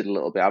flirted a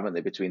little bit, haven't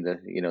they, between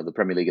the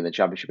Premier League and the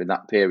Championship in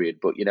that period.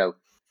 But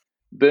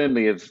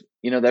Burnley have,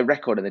 their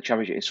record in the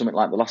Championship is something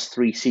like the last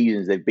 3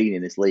 seasons they've been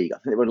in this league. I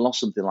think they've only lost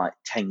something like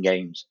 10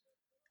 games.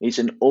 It's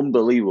an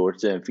unbelievable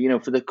return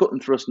for the cut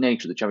and thrust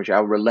nature of the Championship,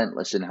 how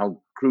relentless and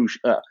how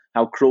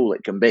cruel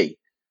it can be.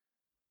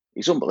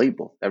 It's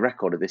unbelievable. Their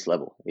record at this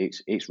level,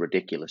 it's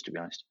ridiculous, to be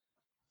honest.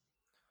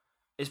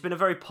 It's been a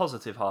very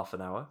positive half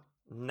an hour.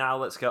 Now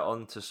let's get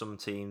on to some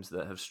teams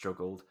that have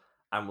struggled,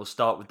 and we'll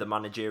start with the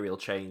managerial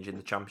change in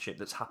the Championship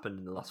that's happened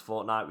in the last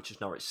fortnight, which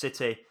is Norwich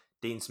City.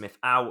 Dean Smith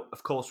out.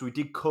 Of course, we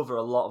did cover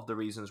a lot of the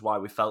reasons why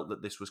we felt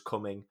that this was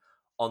coming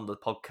on the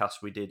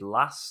podcast we did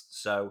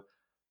last, so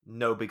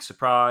no big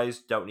surprise.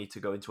 Don't need to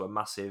go into a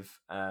massive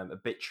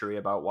obituary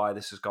about why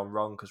this has gone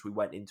wrong, because we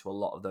went into a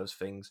lot of those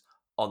things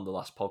on the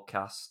last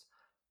podcast.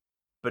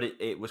 But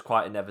it was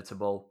quite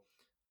inevitable.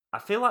 I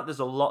feel like there's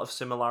a lot of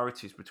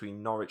similarities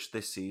between Norwich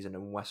this season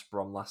and West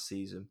Brom last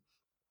season.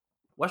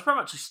 West Brom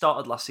actually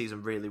started last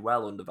season really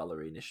well under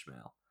Valérien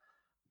Ismaël,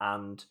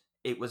 and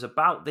it was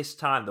about this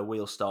time the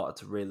wheels started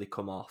to really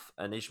come off,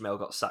 and Ismaël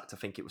got sacked, I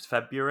think it was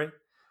February,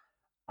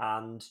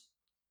 and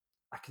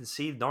I can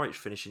see Norwich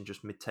finishing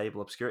just mid-table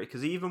obscurity,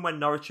 because even when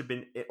Norwich have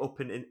been up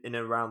in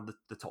around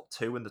the top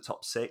 2 and the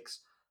top 6,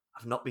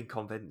 I've not been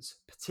convinced,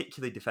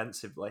 particularly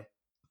defensively.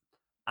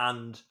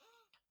 And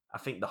I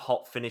think the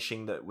hot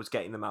finishing that was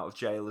getting them out of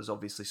jail has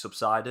obviously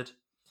subsided.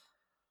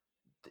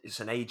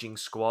 It's an ageing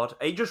squad.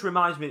 It just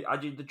reminds me, I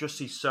just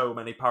see so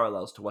many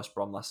parallels to West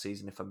Brom last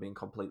season, if I'm being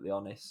completely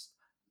honest.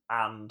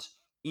 And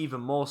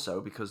even more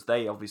so because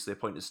they obviously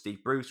appointed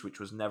Steve Bruce, which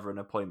was never an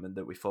appointment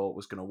that we thought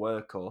was going to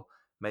work or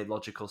made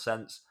logical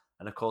sense.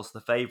 And of course, the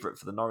favourite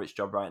for the Norwich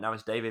job right now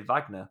is David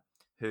Wagner,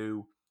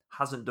 who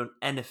hasn't done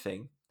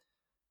anything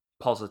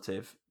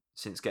positive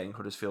since getting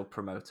Huddersfield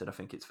promoted, I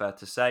think it's fair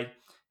to say.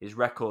 His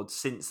record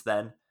since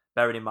then,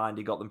 bearing in mind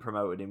he got them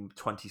promoted in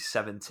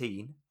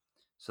 2017,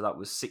 so that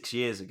was 6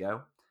 years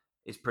ago,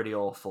 is pretty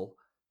awful.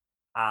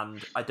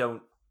 And I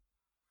don't,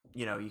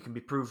 you can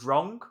be proved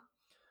wrong,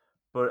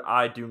 but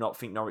I do not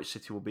think Norwich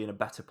City will be in a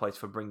better place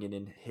for bringing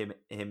in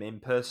him in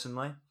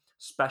personally,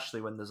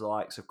 especially when there's the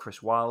likes of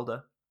Chris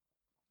Wilder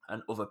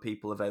and other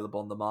people available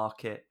on the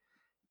market.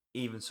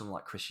 Even someone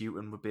like Chris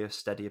Hughton would be a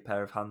steadier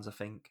pair of hands, I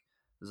think.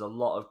 There's a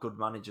lot of good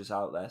managers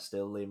out there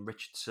still. Liam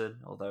Richardson,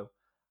 although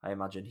I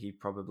imagine he'd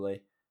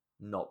probably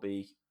not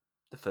be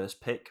the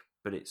first pick.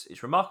 But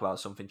it's remarkable how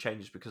something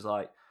changes because,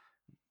 like,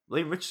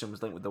 Liam Richardson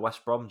was linked with the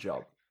West Brom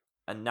job,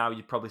 and now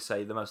you'd probably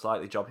say the most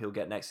likely job he'll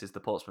get next is the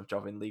Portsmouth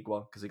job in League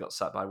One because he got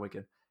sacked by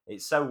Wigan.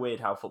 It's so weird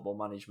how football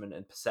management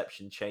and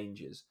perception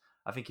changes.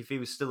 I think if he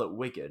was still at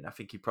Wigan, I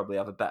think he'd probably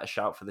have a better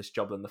shout for this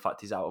job than the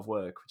fact he's out of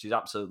work, which is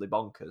absolutely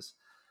bonkers.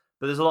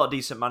 But there's a lot of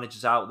decent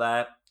managers out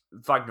there.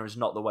 Wagner is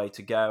not the way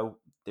to go.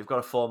 They've got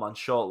a 4-man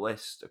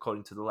shortlist,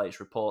 according to the latest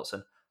reports,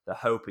 and they're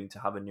hoping to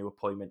have a new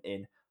appointment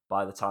in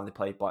by the time they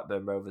play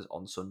Blackburn Rovers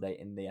on Sunday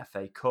in the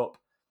FA Cup.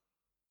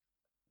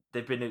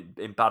 They've been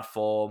in bad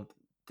form.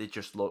 They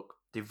just look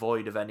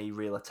devoid of any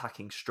real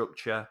attacking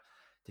structure.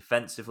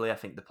 Defensively, I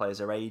think the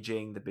players are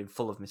aging. They've been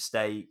full of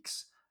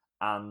mistakes.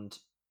 And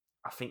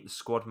I think the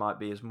squad might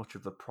be as much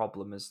of a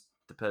problem as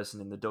the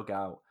person in the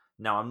dugout.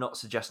 Now, I'm not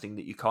suggesting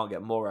that you can't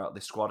get more out of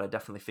this squad. I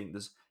definitely think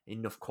there's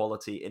enough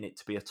quality in it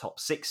to be a top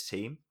 6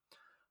 team.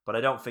 But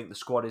I don't think the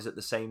squad is at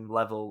the same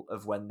level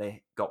of when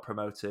they got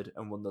promoted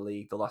and won the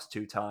league the last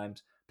 2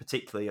 times,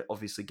 particularly,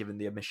 obviously, given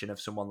the omission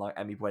of someone like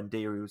Emi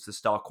Buendia, who was the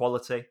star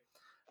quality.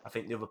 I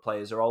think the other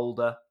players are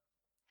older,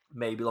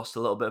 maybe lost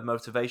a little bit of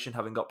motivation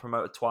having got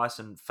promoted twice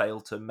and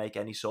failed to make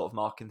any sort of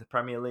mark in the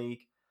Premier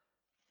League.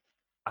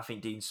 I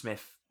think Dean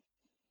Smith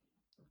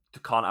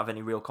can't have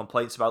any real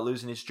complaints about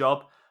losing his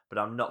job, but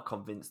I'm not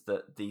convinced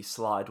that the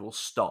slide will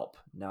stop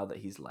now that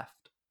he's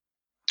left.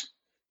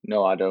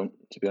 No, I don't,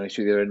 to be honest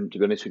with you. And to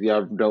be honest with you,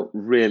 I don't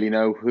really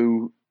know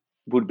who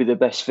would be the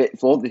best fit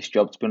for this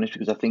job, to be honest,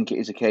 because I think it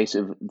is a case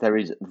of there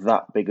is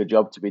that big a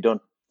job to be done.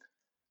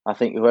 I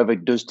think whoever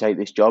does take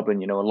this job,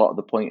 and a lot of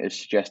the pointers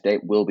suggest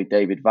it will be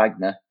David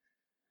Wagner.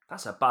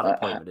 That's a bad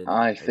appointment, isn't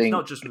I it? It's think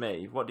not just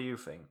me. What do you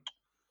think?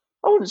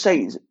 I wouldn't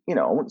say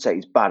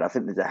it's bad. I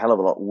think there's a hell of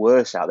a lot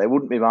worse out there. It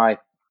wouldn't be my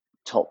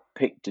top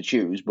pick to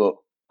choose, but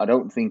I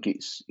don't think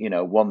it's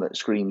one that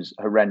screams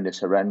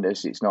horrendous.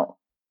 It's not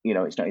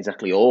it's not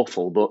exactly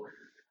awful, but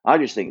I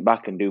just think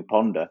back and do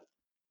ponder.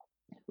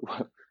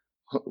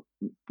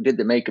 Did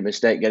they make a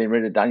mistake getting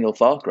rid of Daniel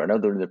Farker? I know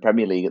they're in the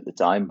Premier League at the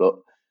time, but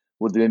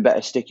would they have been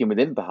better sticking with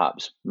him?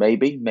 Perhaps,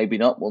 maybe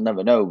not. We'll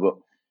never know. But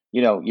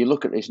you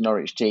look at this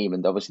Norwich team,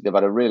 and obviously they've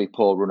had a really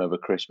poor run over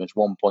Christmas.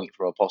 1 point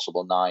from a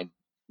possible 9.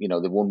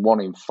 They've won 1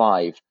 in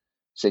 5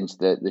 since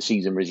the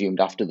season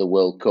resumed after the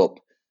World Cup,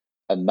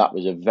 and that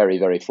was a very,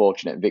 very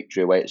fortunate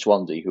victory away at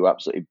Swansea, who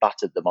absolutely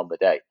battered them on the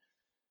day.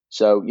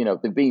 So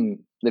they've been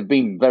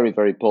very,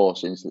 very poor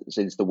since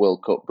the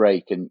World Cup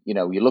break, and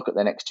you look at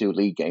the next 2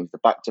 league games, the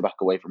back-to-back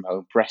away from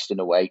home, Preston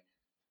away.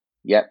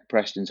 Yep,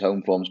 Preston's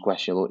home form's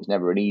questionable. It's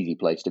never an easy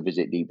place to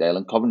visit, Deepdale,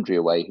 and Coventry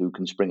away, who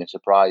can spring a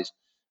surprise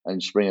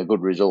and spring a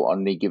good result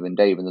on any given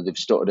day, even though they've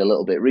stuttered a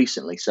little bit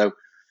recently. So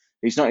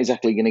it's not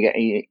exactly going to get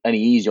any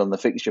easier on the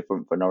fixture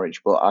front for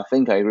Norwich. But I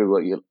think I agree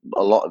with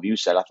what a lot of you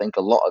said. I think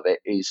a lot of it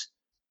is,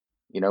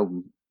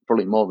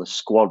 probably more the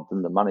squad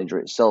than the manager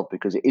itself,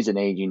 because it is an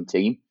aging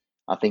team.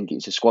 I think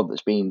it's a squad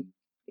that's been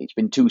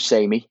too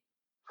samey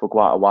for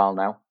quite a while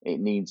now. It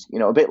needs,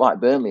 a bit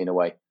like Burnley in a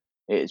way.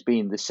 It's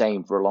been the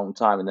same for a long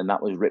time, and then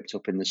that was ripped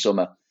up in the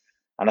summer.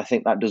 And I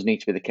think that does need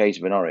to be the case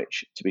for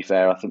Norwich, to be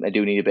fair. I think they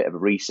do need a bit of a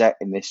reset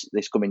in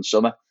this coming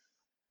summer.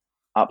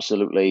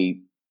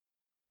 Absolutely,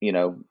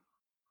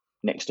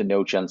 next to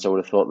no chance I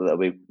would have thought that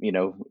they'll be,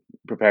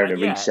 preparing a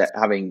reset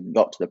having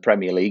got to the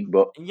Premier League.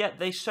 But and yet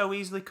they so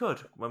easily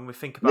could when we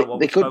think about what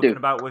they we've could spoken do.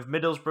 about with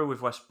Middlesbrough,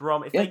 with West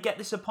Brom. If they get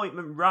this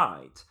appointment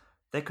right,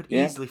 they could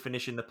easily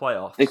finish in the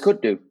playoffs. They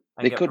could do.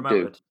 And get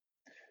promoted.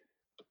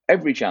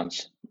 Every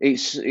chance.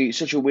 It's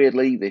such a weird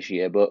league this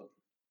year, but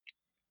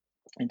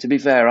to be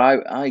fair,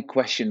 I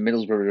question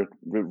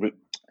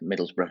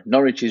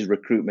Norwich's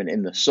recruitment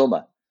in the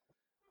summer,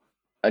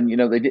 and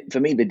for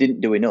me they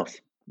didn't do enough.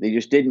 They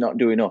just did not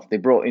do enough. They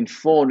brought in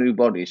 4 new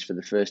bodies for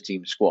the first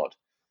team squad: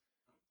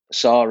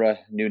 Sara,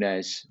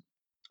 Nunes,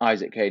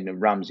 Isaac Hayden,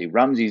 and Ramsey.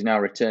 Ramsey's now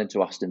returned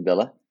to Aston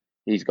Villa.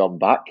 He's gone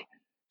back.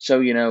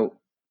 So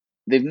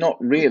they've not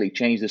really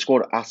changed the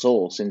squad at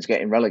all since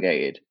getting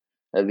relegated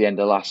at the end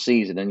of last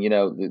season. And,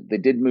 they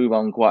did move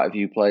on quite a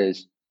few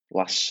players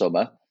last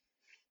summer.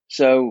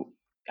 So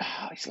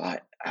it's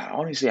like,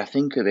 honestly, I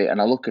think of it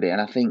and I look at it and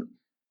I think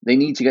they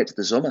need to get to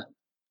the summer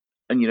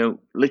and,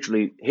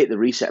 literally hit the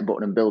reset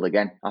button and build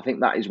again. I think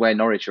that is where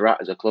Norwich are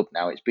at as a club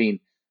now. It's been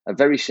a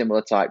very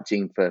similar type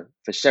team for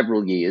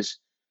several years.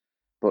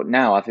 But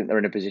now I think they're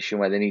in a position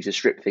where they need to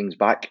strip things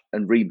back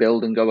and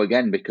rebuild and go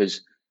again,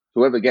 because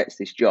whoever gets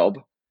this job,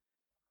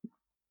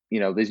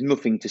 there's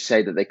nothing to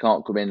say that they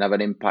can't come in and have an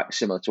impact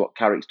similar to what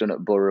Carrick's done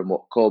at Borough and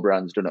what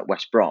Corberan's done at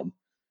West Brom.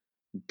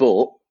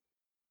 But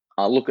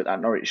I look at that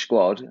Norwich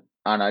squad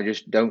and I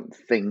just don't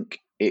think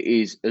it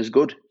is as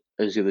good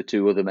as the other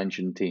 2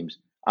 mentioned teams.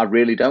 I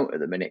really don't at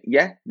the minute.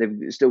 Yeah, they've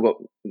still got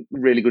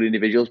really good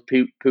individuals.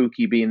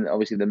 Pookie being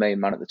obviously the main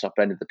man at the top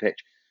end of the pitch,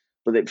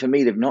 but for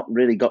me, they've not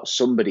really got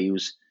somebody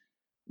who's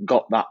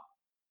got that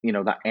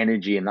that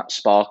energy and that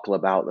sparkle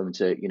about them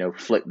to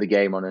flip the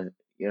game on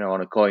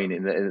a coin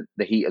in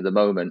the heat of the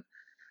moment.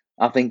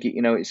 I think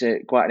it's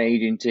quite an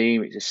aging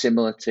team. It's a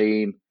similar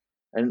team,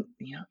 and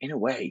in a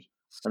way,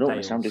 I don't want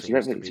to Stale sound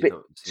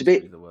disrespectful. It's a seems to be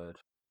bit the word.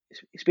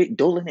 it's a bit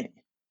dull, isn't it?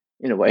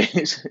 In a way,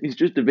 it's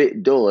just a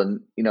bit dull,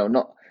 and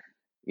not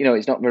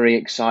it's not very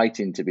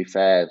exciting, to be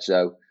fair.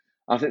 So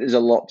I think there's a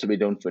lot to be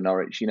done for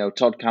Norwich.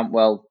 Todd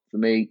Cantwell, for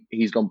me,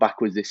 he's gone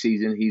backwards this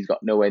season. He's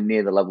got nowhere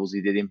near the levels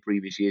he did in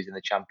previous years in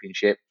the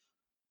Championship.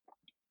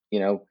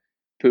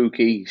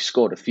 Pookie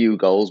scored a few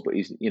goals, but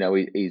he's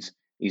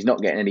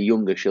not getting any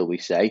younger, shall we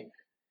say?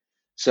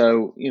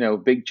 So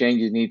big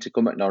changes need to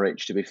come at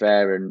Norwich, to be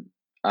fair, and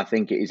I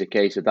think it is a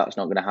case of that's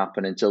not going to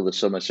happen until the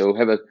summer. So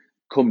whoever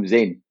comes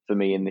in for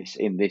me in this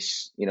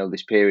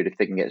period, if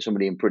they can get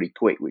somebody in pretty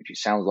quick, which it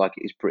sounds like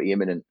it is pretty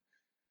imminent,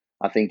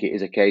 I think it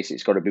is a case.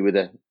 It's got to be with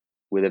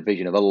a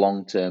vision of a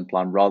long-term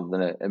plan rather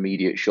than an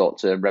immediate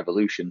short-term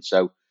revolution.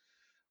 So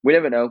we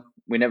never know.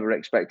 We never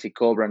expected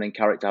Corbran and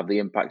Carrick to have the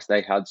impacts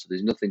they had, so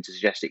there's nothing to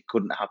suggest it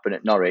couldn't happen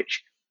at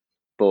Norwich.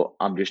 But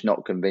I'm just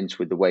not convinced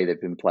with the way they've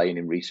been playing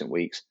in recent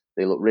weeks.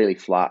 They look really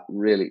flat,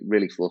 really,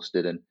 really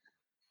flustered, and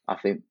I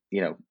think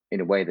in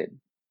a way that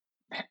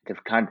they're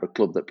kind of a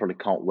club that probably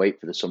can't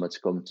wait for the summer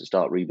to come to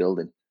start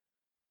rebuilding.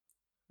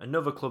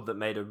 Another club that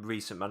made a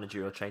recent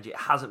managerial change, it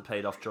hasn't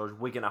paid off, George,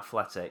 Wigan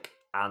Athletic,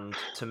 and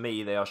to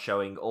me they are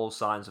showing all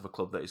signs of a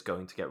club that is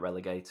going to get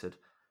relegated.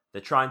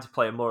 They're trying to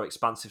play a more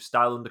expansive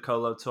style under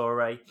Colo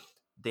Torre.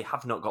 They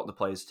have not got the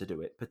players to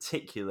do it,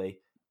 particularly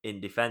in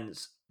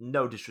defence.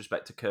 No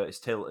disrespect to Curtis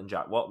Till and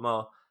Jack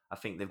Watmore. I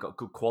think they've got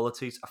good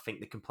qualities. I think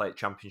they can play at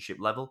championship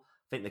level.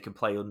 I think they can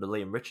play under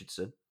Liam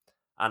Richardson.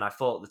 And I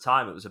thought at the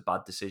time it was a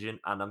bad decision,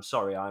 and I'm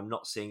sorry, I'm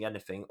not seeing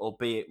anything,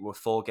 albeit we're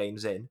 4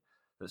 games in,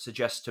 that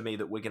suggests to me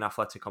that Wigan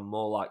Athletic are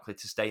more likely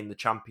to stay in the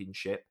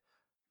Championship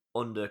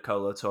under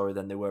Colo Torre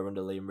than they were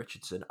under Liam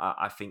Richardson.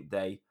 I think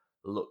they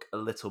look a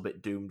little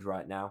bit doomed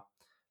right now.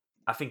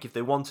 I think if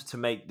they wanted to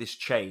make this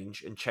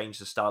change and change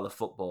the style of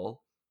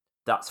football,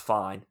 that's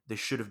fine. They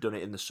should have done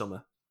it in the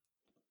summer.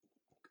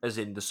 As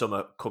in the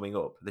summer coming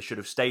up. They should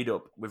have stayed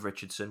up with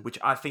Richardson, which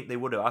I think they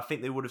would have. I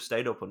think they would have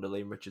stayed up under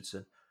Liam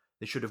Richardson.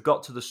 They should have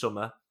got to the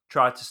summer,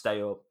 tried to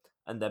stay up,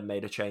 and then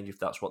made a change if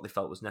that's what they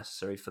felt was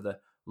necessary for the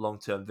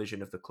long-term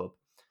vision of the club.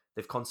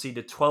 They've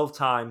conceded 12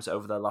 times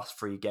over their last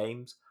 3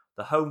 games.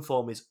 The home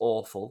form is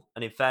awful,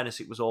 and in fairness,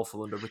 it was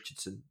awful under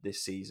Richardson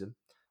this season.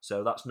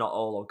 So that's not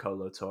all on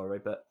Colo Torre,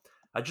 but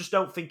I just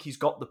don't think he's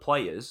got the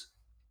players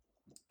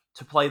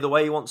to play the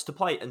way he wants to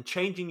play. And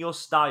changing your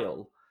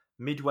style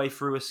midway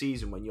through a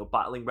season when you're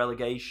battling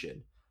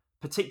relegation,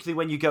 particularly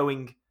when you're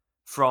going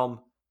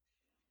from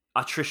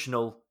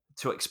attritional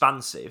to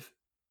expansive,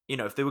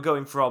 if they were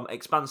going from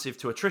expansive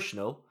to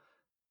attritional,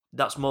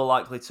 that's more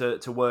likely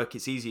to work.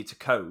 It's easier to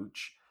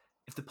coach.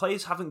 If the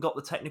players haven't got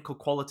the technical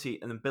quality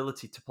and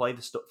ability to play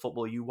the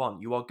football you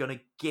want, you are going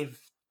to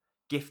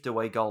gift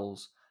away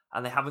goals.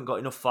 And they haven't got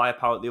enough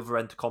firepower at the other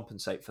end to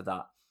compensate for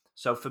that.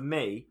 So for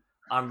me,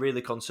 I'm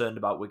really concerned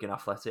about Wigan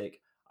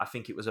Athletic. I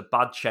think it was a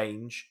bad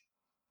change.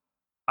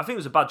 I think it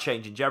was a bad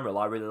change in general.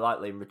 I really like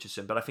Liam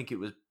Richardson, but I think it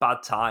was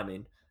bad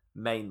timing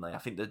mainly. I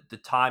think the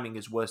timing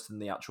is worse than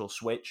the actual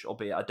switch,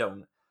 albeit I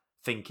don't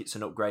think it's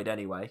an upgrade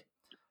anyway.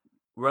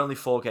 We're only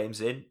 4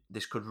 games in.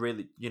 This could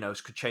really,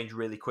 this could change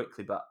really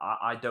quickly, but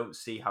I don't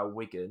see how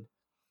Wigan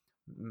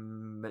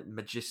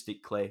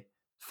majestically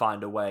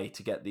find a way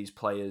to get these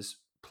players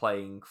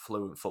playing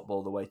fluent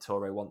football the way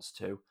Torre wants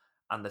to,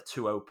 and they're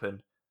too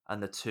open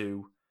and they're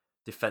too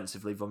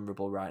defensively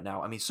vulnerable right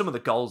now. I mean, some of the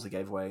goals they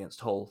gave away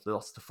against Hull, they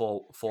lost to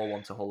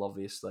 4-1 to Hull,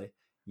 obviously,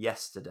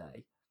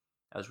 yesterday,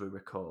 as we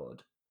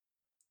record.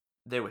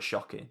 They were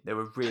shocking. They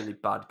were really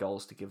bad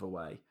goals to give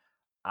away.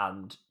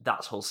 And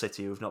that's Hull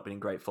City, who have not been in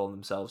great form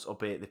themselves,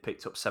 albeit they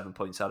picked up 7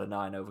 points out of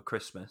 9 over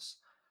Christmas.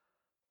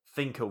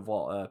 Think of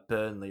what a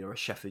Burnley or a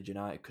Sheffield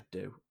United could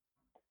do.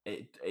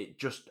 It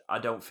just, I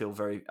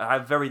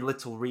have very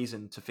little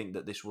reason to think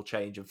that this will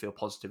change and feel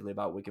positively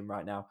about Wigan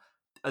right now.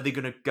 Are they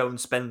going to go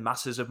and spend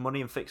masses of money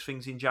and fix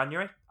things in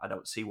January? I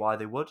don't see why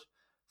they would.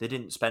 They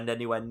didn't spend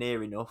anywhere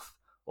near enough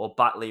or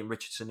back Liam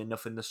Richardson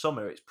enough in the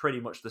summer. It's pretty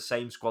much the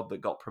same squad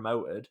that got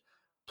promoted,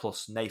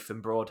 plus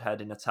Nathan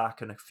Broadhead in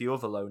attack and a few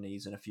other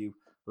loanees and a few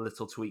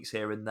little tweaks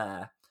here and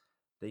there.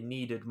 They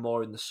needed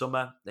more in the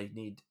summer. They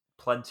need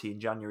plenty in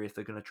January if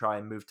they're going to try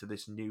and move to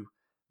this new,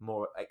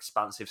 more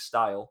expansive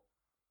style.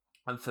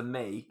 And for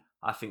me,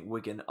 I think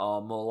Wigan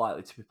are more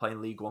likely to be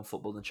playing League One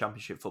football than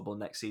Championship football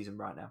next season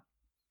right now.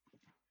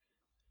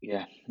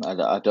 Yeah,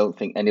 I don't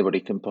think anybody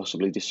can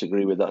possibly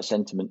disagree with that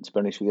sentiment, to be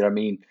honest with you. I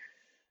mean,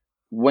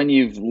 when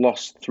you've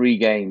lost 3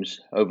 games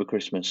over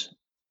Christmas,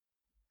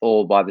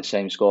 all by the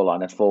same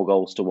scoreline of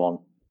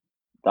 4-1,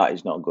 that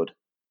is not good.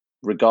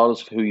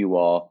 Regardless of who you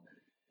are,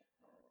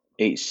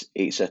 it's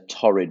a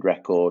torrid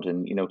record.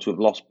 And, to have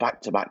lost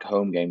back-to-back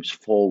home games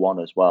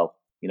 4-1 as well,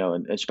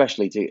 And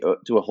especially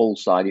to a Hull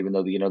side, even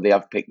though they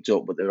have picked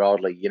up, but they're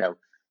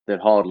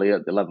hardly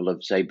at the level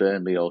of say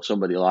Burnley or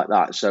somebody like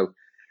that. So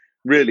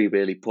really,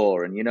 really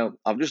poor. And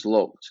I've just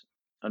looked,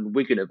 and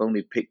Wigan have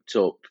only picked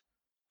up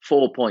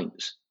 4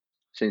 points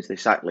since they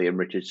sacked Liam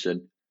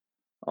Richardson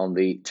on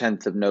the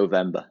 10th of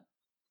November.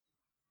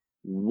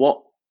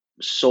 What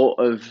sort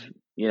of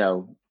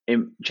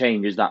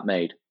change has that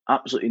made?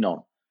 Absolutely none.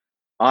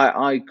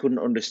 I couldn't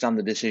understand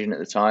the decision at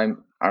the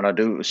time, and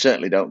I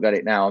certainly don't get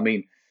it now. I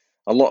mean,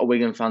 a lot of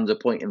Wigan fans are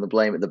pointing the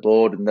blame at the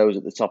board and those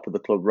at the top of the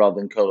club rather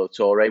than Colo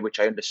Torre, which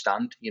I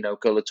understand.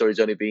 Colo Torre's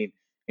only been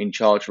in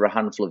charge for a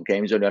handful of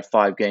games, only had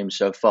 5 games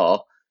so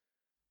far,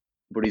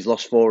 but he's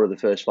lost 4 of the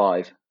first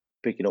 5,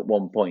 picking up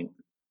 1 point.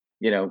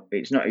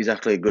 It's not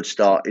exactly a good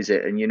start, is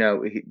it? And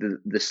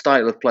the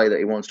style of play that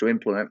he wants to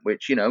implement,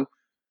 which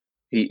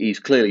he's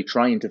clearly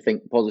trying to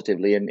think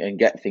positively and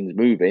get things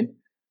moving.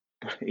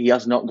 He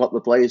has not got the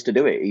players to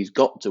do it. He's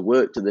got to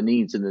work to the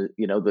needs and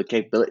the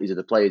capabilities of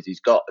the players he's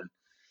got. And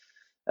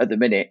at the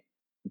minute,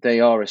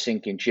 they are a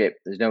sinking ship.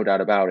 There's no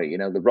doubt about it.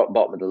 The rock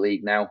bottom of the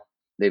league now.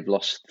 They've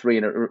lost 4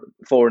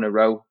 in a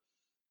row,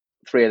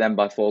 3 of them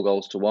by 4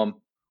 goals to 1.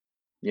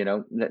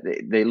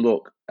 They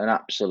look an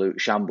absolute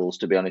shambles,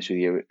 to be honest with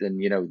you. And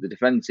the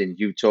defending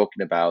you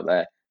talking about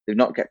there, they've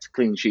not kept a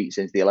clean sheet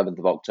since the 11th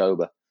of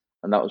October,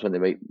 and that was when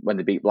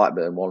they beat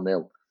Blackburn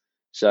 1-0.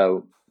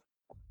 So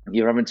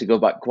you're having to go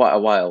back quite a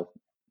while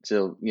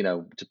to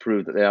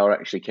prove that they are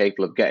actually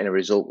capable of getting a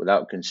result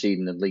without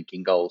conceding and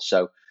leaking goals.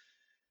 So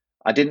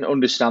I didn't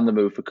understand the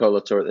move for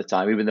Colator at the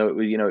time, even though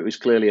it was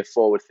clearly a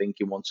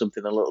forward-thinking one,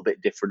 something a little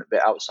bit different, a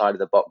bit outside of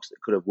the box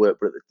that could have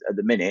worked. But at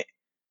the minute,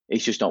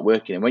 it's just not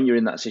working. And when you're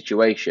in that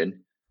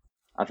situation,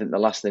 I think the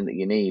last thing that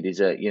you need is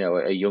a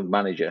young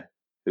manager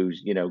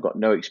who's got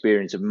no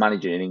experience of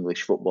managing in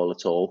English football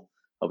at all.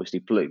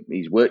 Obviously,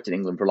 he's worked in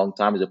England for a long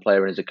time as a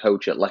player and as a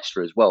coach at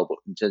Leicester as well. But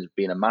in terms of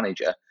being a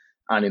manager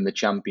and in the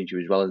Championship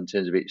as well, in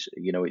terms of its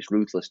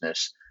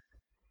ruthlessness,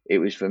 it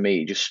was, for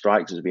me, it just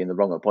strikes as being the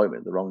wrong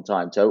appointment at the wrong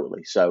time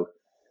totally. So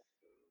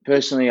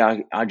personally,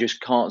 I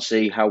just can't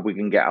see how we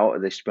can get out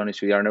of this, to be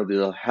honest with you. I know there's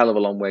a hell of a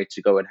long way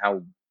to go, and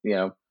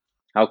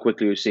how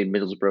quickly we've seen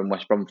Middlesbrough and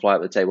West Brom fly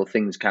up the table.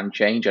 Things can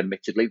change,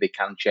 admittedly, they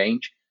can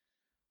change.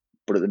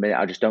 But at the minute,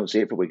 I just don't see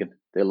it for Wigan.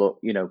 They look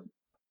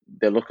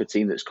a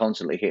team that's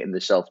constantly hitting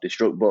the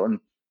self-destruct button.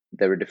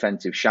 They're a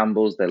defensive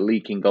shambles. They're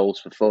leaking goals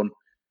for fun.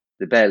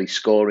 They're barely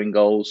scoring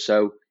goals.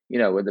 So,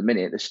 at the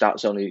minute, the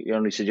stats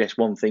only suggest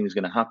one thing's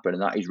going to happen,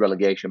 and that is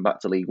relegation back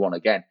to League One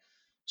again.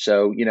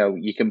 So,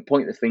 you can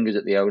point the fingers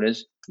at the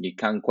owners. You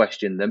can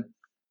question them.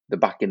 The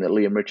backing that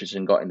Liam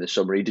Richardson got in the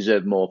summer, he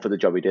deserved more for the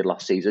job he did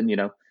last season.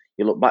 You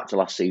look back to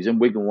last season,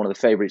 Wigan were one of the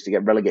favourites to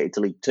get relegated to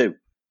League Two.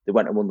 They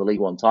went and won the League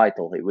One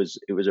title. It was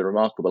a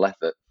remarkable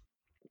effort,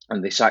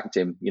 and they sacked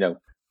him.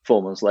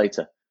 4 months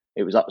later.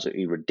 It was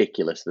absolutely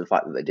ridiculous, the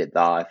fact that they did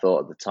that. I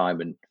thought at the time,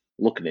 and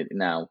looking at it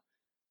now,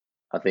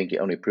 I think it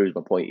only proves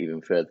my point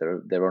even further.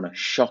 They're on a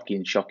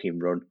shocking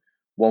run.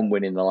 1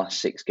 win in the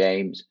last 6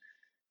 games.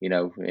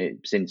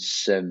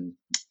 Since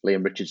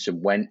Liam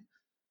Richardson went.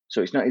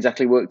 So it's not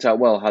exactly worked out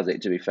well, has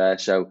it, to be fair?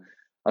 So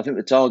I think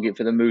the target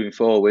for them moving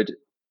forward,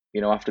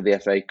 after the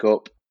FA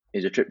Cup,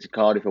 is a trip to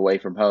Cardiff away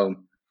from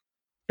home.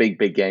 Big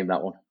game,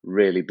 that one.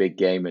 Really big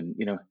game. And,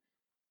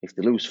 if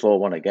they lose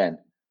 4-1 again,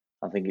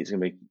 I think it's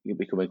going to be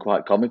becoming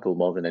quite comical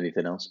more than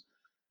anything else.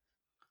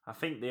 I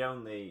think the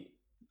only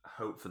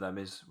hope for them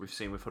is, we've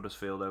seen with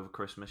Huddersfield over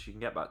Christmas, you can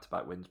get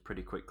back-to-back wins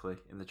pretty quickly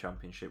in the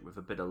Championship with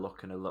a bit of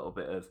luck and a little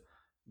bit of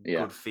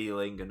good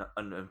feeling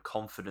and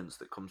confidence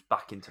that comes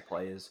back into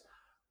players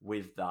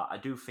with that. I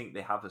do think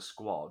they have a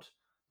squad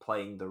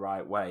playing the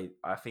right way.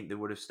 I think they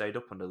would have stayed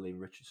up under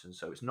Liam Richardson,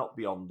 so it's not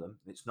beyond them.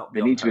 It's not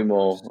beyond. They need to be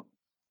more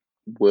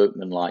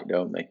workmanlike,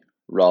 don't they?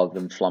 Rather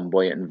than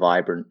flamboyant and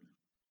vibrant.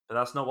 But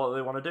that's not what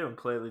they want to do, and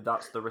clearly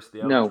that's the risk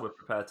the owners were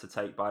prepared to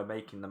take by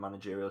making the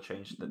managerial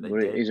change that they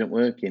did. It isn't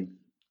working.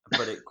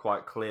 But it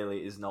quite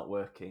clearly is not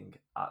working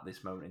at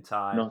this moment in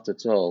time. Not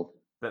at all.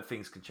 But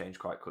things can change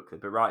quite quickly.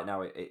 But right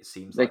now, it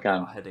seems like they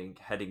are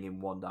heading in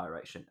one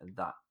direction, and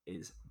that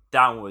is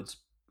downwards.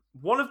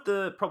 One of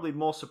the probably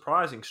more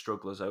surprising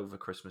strugglers over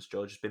Christmas,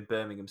 George, has been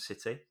Birmingham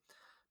City.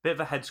 Bit of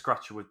a head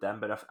scratcher with them,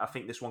 but I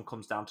think this one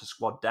comes down to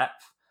squad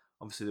depth.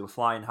 Obviously, they were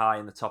flying high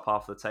in the top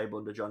half of the table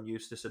under John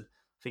Eustace, and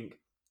I think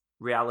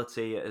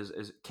reality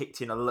has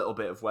kicked in a little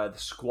bit of where the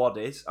squad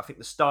is. I think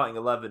the starting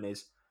 11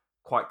 is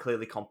quite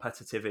clearly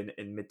competitive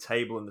in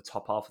mid-table in the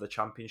top half of the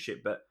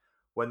Championship, but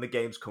when the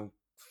games come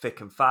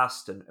thick and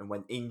fast and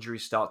when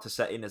injuries start to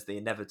set in, as they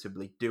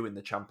inevitably do in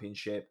the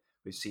Championship,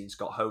 we've seen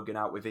Scott Hogan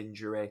out with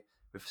injury,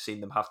 we've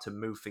seen them have to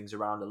move things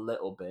around a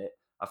little bit.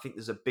 I think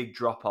there's a big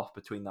drop-off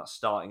between that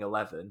starting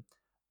 11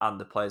 and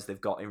the players they've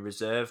got in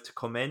reserve to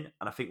come in,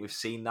 and I think we've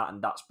seen that,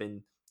 and that's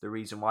been the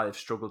reason why they've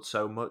struggled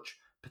so much,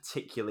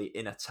 particularly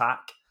in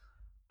attack.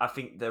 I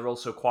think they're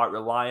also quite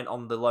reliant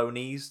on the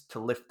loanees to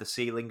lift the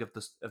ceiling of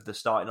the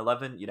starting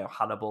 11.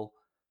 Hannibal,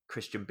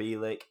 Christian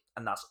Bielik,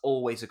 and that's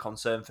always a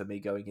concern for me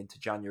going into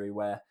January,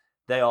 where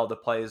they are the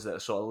players that are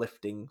sort of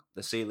lifting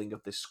the ceiling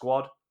of this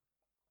squad.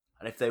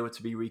 And if they were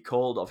to be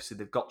recalled, obviously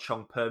they've got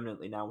Chong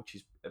permanently now, which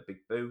is a big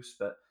boost.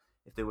 But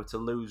if they were to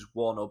lose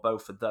one or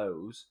both of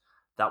those,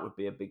 that would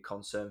be a big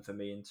concern for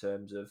me in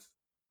terms of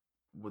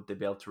would they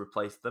be able to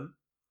replace them?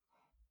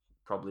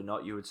 Probably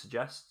not, you would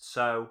suggest.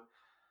 So,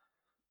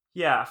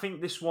 yeah, I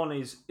think this one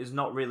is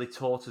not really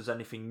taught us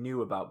anything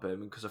new about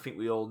Birmingham because I think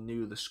we all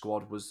knew the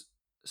squad was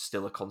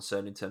still a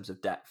concern in terms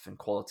of depth and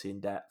quality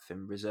and depth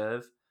in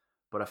reserve.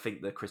 But I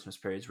think the Christmas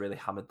period's really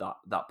hammered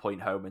that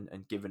point home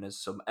and given us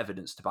some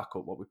evidence to back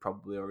up what we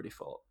probably already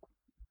thought.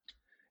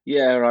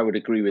 Yeah, I would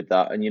agree with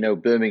that.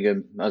 And,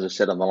 Birmingham, as I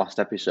said on the last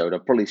episode,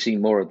 I've probably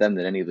seen more of them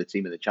than any other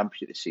team in the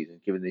Championship this season,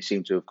 given they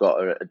seem to have got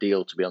a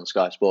deal to be on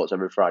Sky Sports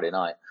every Friday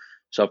night.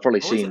 So I've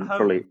probably Always at seen,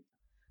 home.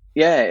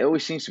 yeah, it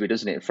always seems to be,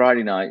 doesn't it?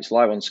 Friday nights,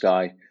 live on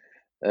Sky,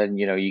 and,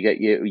 you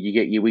get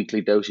your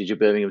weekly dosage of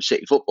Birmingham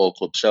City Football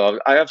Club. So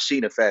I have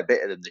seen a fair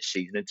bit of them this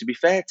season. And to be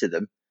fair to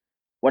them,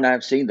 when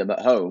I've seen them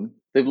at home,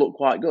 they've looked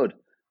quite good.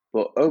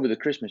 But over the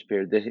Christmas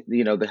period,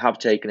 they have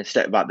taken a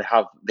step back.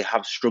 They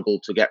have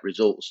struggled to get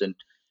results, and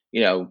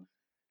you know,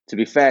 to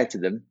be fair to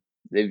them,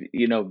 they've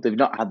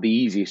not had the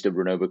easiest of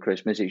run over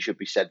Christmas. It should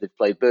be said they've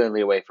played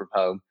Burnley away from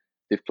home.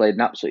 They've played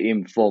an absolutely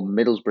informed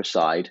Middlesbrough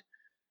side.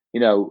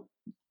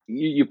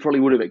 You probably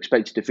would have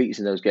expected defeats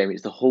in those games.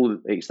 It's the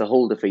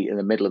whole defeat in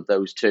the middle of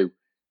those two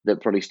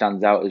that probably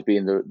stands out as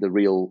being the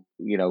real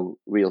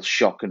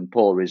shock and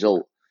poor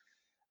result.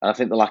 And I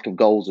think the lack of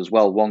goals as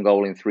well, 1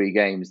 goal in 3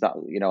 games, that,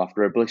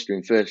 after a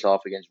blistering first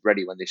half against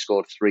Reading when they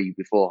scored 3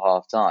 before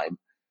half time,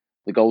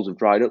 the goals have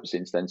dried up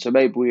since then. So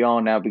maybe we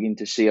are now beginning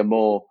to see a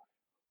more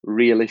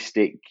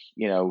realistic,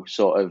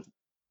 sort of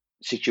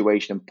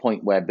situation and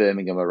point where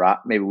Birmingham are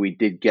at. Maybe we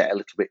did get a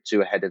little bit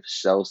too ahead of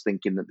ourselves,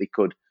 thinking that they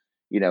could,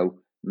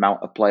 mount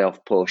a playoff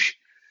push.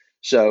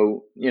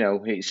 So,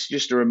 it's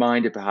just a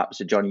reminder perhaps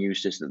to John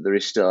Eustace that there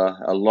is still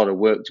a lot of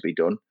work to be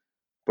done.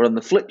 But on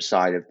the flip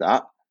side of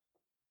that,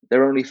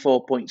 they're only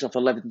 4 points off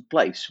 11th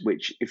place,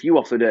 which if you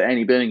offered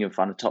any Birmingham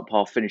fan a top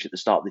half finish at the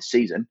start of this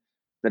season,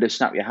 they'd have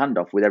snapped your hand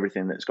off with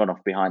everything that's gone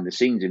off behind the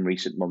scenes in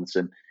recent months.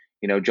 And,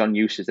 John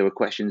Eustace, there were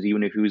questions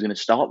even if he was going to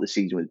start the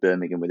season with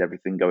Birmingham with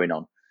everything going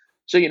on.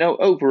 So,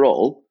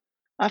 overall,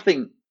 I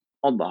think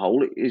on the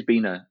whole, it has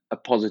been a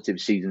positive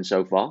season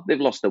so far. They've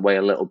lost their way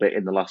a little bit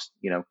in the last,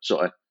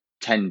 sort of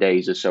 10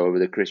 days or so over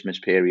the Christmas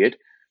period.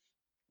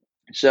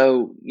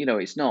 So,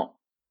 it's not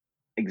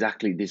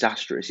exactly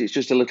disastrous. It's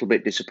just a little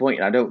bit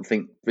disappointing. I don't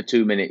think for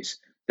 2 minutes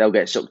they'll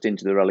get sucked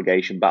into the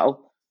relegation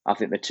battle. I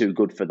think they're too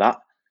good for that,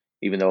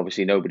 even though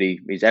obviously nobody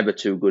is ever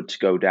too good to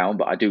go down.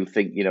 But I do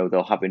think,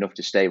 they'll have enough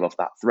to stave off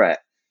that threat.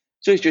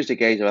 So it's just a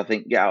case of, I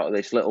think, get out of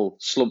this little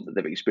slump that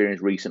they've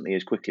experienced recently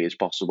as quickly as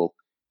possible,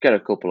 get a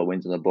couple of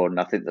wins on the board, and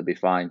I think they'll be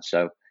fine.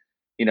 So,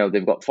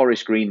 they've got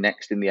Forest Green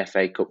next in the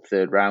FA Cup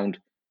third round.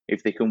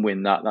 If they can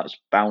win that, that's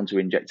bound to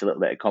inject a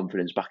little bit of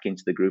confidence back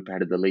into the group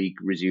ahead of the league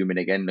resuming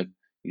again in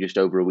just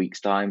over a week's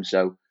time.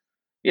 So,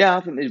 yeah,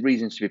 I think there's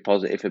reasons to be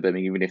positive for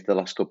Birmingham, even if the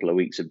last couple of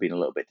weeks have been a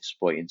little bit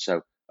disappointing.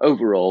 So,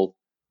 overall,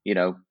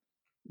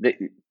 they,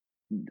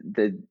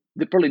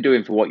 they're probably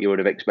doing for what you would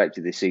have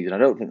expected this season. I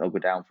don't think they'll go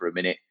down for a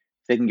minute.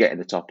 If they can get in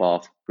the top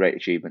half, great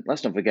achievement.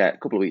 Let's not forget, a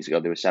couple of weeks ago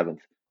they were 7th.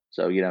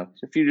 So,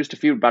 just a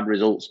few bad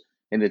results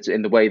in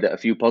the way that a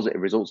few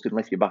positive results can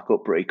lift you back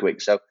up pretty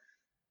quick. So,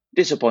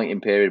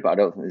 disappointing period, but I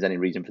don't think there's any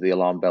reason for the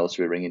alarm bells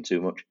to be ringing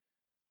too much.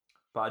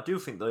 But I do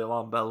think the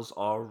alarm bells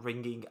are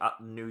ringing at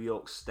New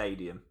York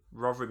Stadium.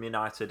 Rotherham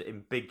United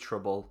in big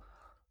trouble.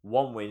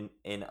 1 win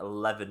in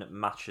 11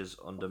 matches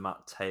under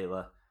Matt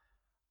Taylor.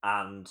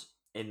 And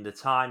in the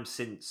time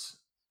since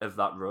of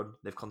that run,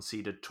 they've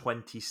conceded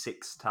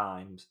 26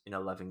 times in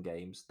 11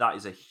 games. That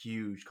is a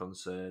huge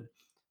concern.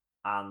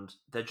 And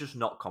they're just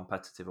not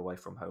competitive away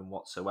from home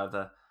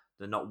whatsoever.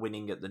 They're not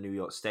winning at the New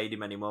York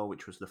Stadium anymore,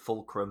 which was the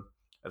fulcrum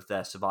of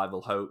their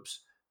survival hopes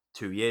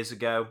 2 years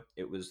ago.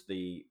 It was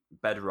the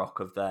bedrock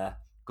of their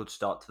good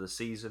start to the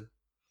season.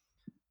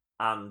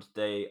 And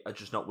they are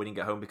just not winning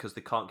at home because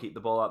they can't keep the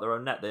ball out their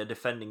own net. They're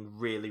defending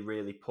really,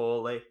 really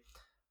poorly.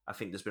 I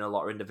think there's been a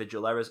lot of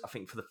individual errors. I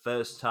think for the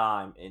first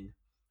time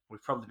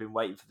we've probably been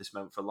waiting for this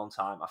moment for a long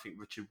time. I think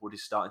Richard Wood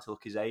is starting to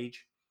look his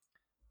age.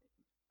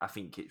 I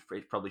think it's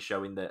probably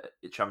showing that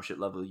at championship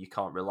level you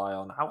can't rely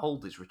on. How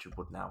old is Richard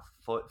Wood now?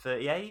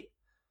 38?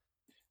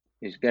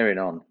 He's going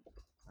on.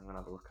 I'm going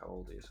to have a look how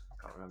old he is.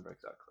 I can't remember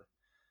exactly.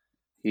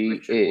 He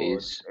Richard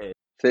is Wood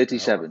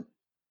 37.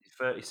 He's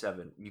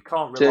 37. You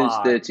can't rely. Turns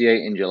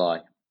 38 in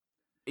July.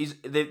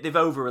 They've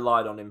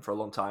over-relied on him for a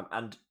long time.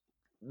 And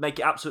make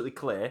it absolutely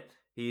clear,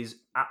 he's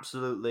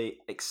absolutely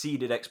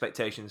exceeded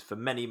expectations for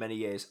many, many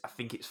years. I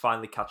think it's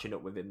finally catching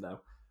up with him,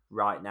 though.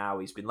 Right now,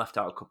 he's been left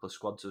out a couple of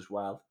squads as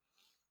well.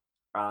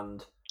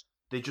 And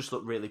they just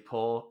look really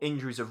poor.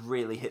 Injuries have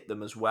really hit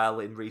them as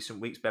well in recent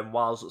weeks. Ben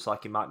Wiles looks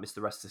like he might miss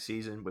the rest of the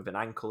season with an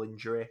ankle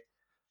injury.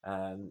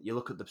 You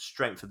look at the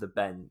strength of the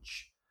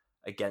bench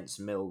against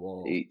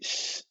Millwall.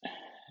 It's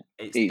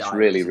dire,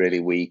 really, really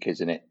weak,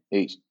 isn't it?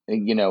 It's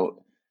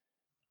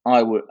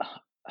I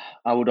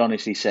would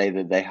honestly say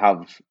that they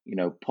have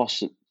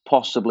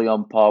possibly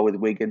on par with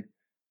Wigan,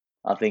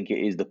 I think it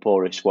is the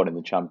poorest squad in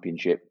the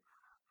Championship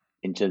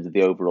in terms of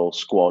the overall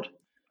squad.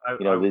 I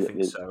would think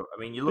The, so. I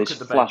mean, you look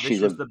there's at the bench. This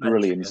flashes was of the bench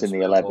brilliance in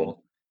against the Millwall. 11.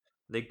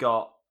 They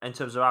got, in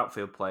terms of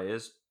outfield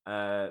players,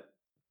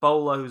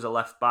 Bowler, who's a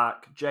left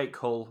back, Jake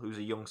Hull, who's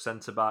a young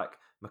centre back,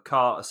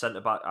 McCart, a centre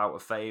back out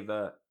of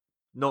favour,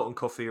 Norton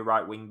Cuffey, a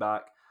right wing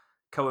back,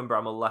 Cohen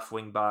Bramall, left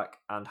wing back,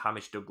 and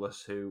Hamish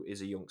Douglas, who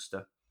is a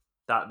youngster.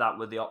 That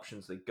were the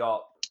options they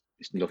got.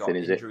 It's They nothing, got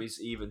is it? injuries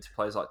even to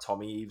players like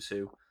Tommy Eaves,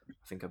 who I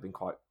think I've been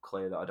quite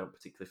clear that I don't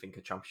particularly think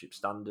are Championship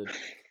standard.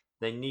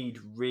 They need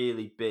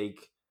really big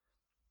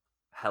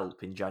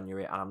help in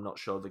January, and I'm not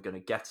sure they're going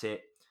to get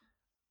it.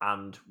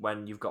 And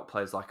when you've got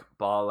players like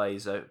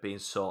Barlaser being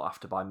sought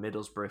after by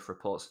Middlesbrough, if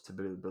reports are to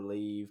be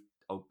believed,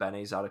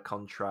 Ogbene's out of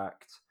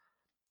contract,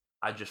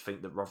 I just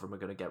think that Rotherham are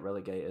going to get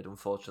relegated.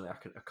 Unfortunately,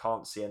 I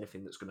can't see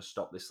anything that's going to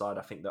stop this side.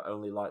 I think they're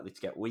only likely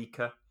to get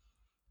weaker,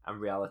 and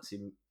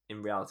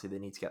in reality, they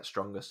need to get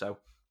stronger. So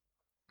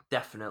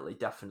definitely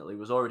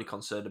was already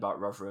concerned about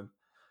Rotherham,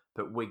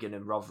 but Wigan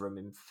and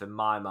Rotherham, for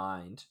my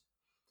mind,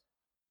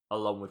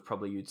 along with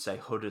probably you'd say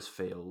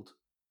Huddersfield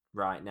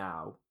right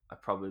now, are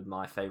probably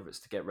my favourites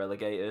to get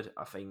relegated.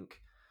 I think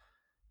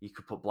you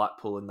could put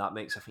Blackpool in that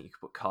mix. I think you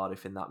could put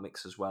Cardiff in that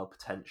mix as well,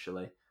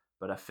 potentially.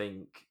 But I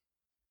think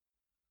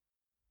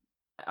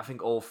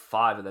all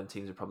five of them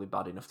teams are probably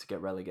bad enough to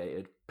get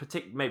relegated.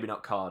 Maybe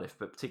not Cardiff,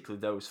 but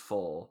particularly those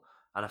four.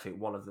 And I think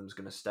one of them's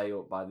going to stay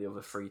up by the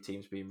other three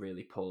teams being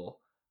really poor.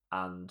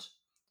 And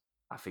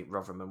I think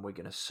Rotherham and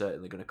Wigan are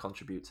certainly going to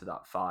contribute to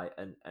that fight.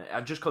 And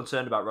I'm just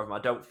concerned about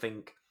Rotherham.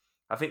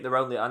 I think they're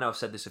only, I know I've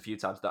said this a few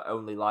times, they're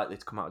only likely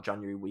to come out of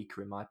January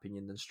weaker, in my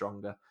opinion, than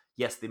stronger.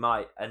 Yes, they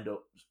might end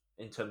up,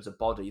 in terms of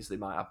bodies, they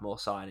might have more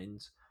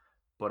signings.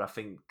 But I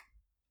think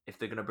if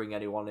they're going to bring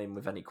anyone in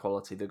with any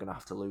quality, they're going to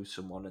have to lose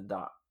someone. And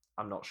that,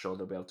 I'm not sure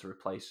they'll be able to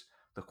replace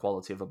the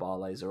quality of a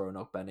Barlaser or an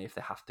Ogbene if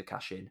they have to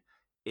cash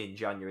in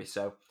January.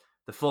 So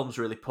the form's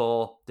really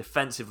poor.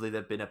 Defensively,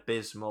 they've been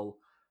abysmal,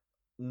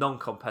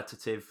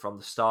 non-competitive from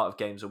the start of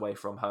games away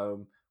from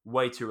home,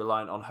 way too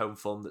reliant on home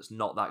form that's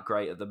not that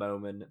great at the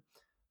moment.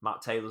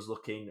 Matt Taylor's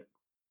looking,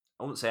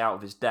 I wouldn't say out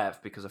of his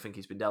depth, because I think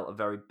he's been dealt a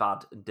very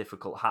bad and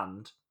difficult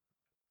hand.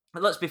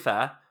 And let's be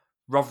fair,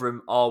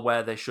 Rotherham are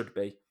where they should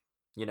be.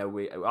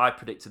 I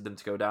predicted them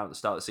to go down at the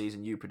start of the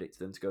season. You predicted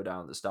them to go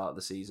down at the start of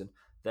the season.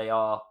 They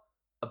are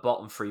a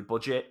bottom three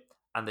budget,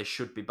 and they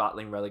should be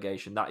battling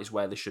relegation. That is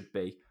where they should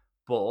be.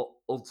 But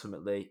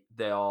ultimately,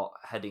 they are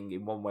heading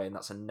in one way, and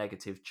that's a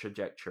negative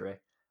trajectory.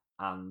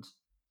 And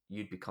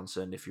you'd be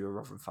concerned if you're a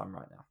Rotherham fan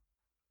right now.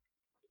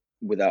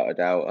 Without a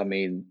doubt. I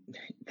mean,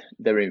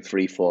 they're in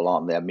free fall,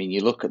 aren't they? I mean,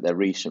 you look at their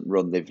recent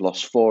run, they've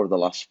lost 4 of the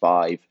last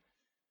 5.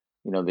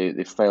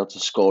 They've failed to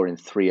score in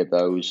 3 of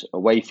those.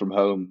 Away from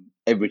home,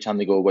 every time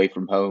they go away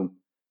from home,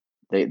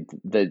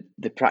 they're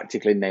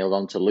practically nailed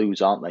on to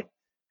lose, aren't they?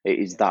 It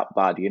is that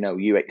bad.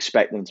 You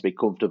expect them to be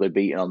comfortably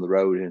beaten on the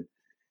road. And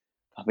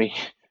I mean,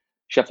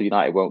 Sheffield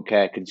United won't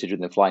care considering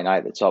they're flying high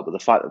at the top. But the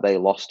fact that they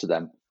lost to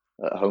them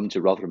at home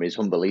to Rotherham is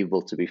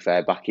unbelievable, to be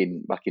fair, back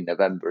in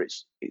November.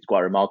 It's quite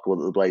remarkable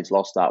that the Blades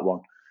lost that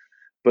one.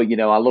 But,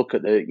 I look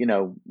at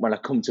when I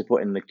come to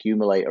putting the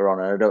accumulator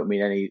on, and I don't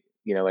mean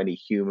any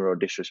humour or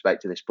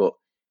disrespect to this, but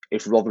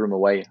if Rotherham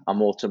away,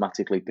 I'm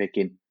automatically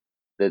picking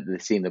the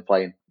team they're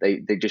playing.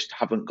 They just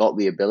haven't got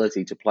the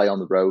ability to play on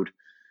the road.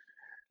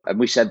 And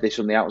we said this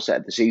from the outset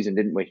of the season,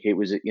 didn't we? It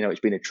was, it's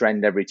been a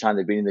trend every time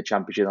they've been in the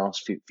Championship in the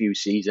last few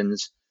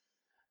seasons.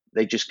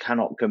 They just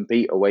cannot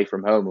compete away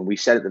from home. And we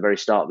said at the very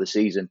start of the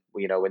season,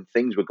 when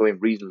things were going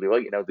reasonably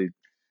well,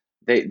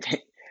 they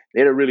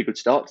had a really good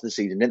start to the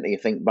season, didn't they? You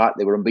think back,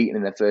 they were unbeaten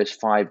in their first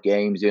 5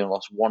 games. They only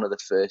lost 1 of the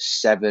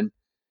first 7.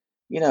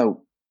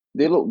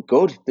 They look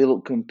good. They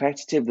look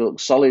competitive. They look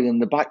solid.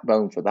 And the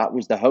backbone for that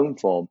was the home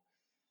form.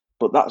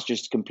 But that's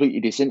just completely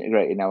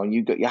disintegrated now. And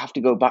you have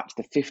to go back to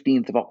the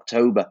 15th of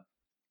October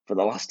for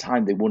the last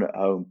time they won at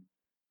home.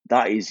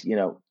 That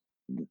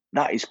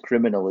is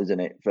criminal, isn't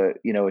it? For,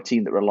 a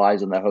team that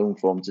relies on their home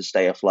form to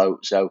stay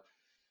afloat. So,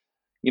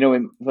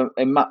 in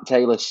Matt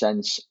Taylor's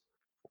sense,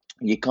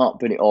 you can't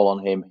put it all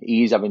on him.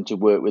 He's having to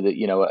work with it,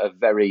 a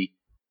very,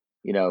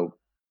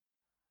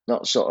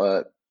 not sort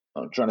of,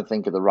 I'm trying to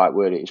think of the right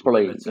word. It's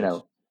probably,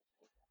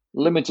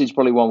 limited is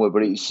probably one word,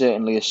 but it's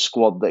certainly a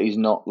squad that is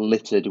not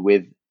littered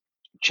with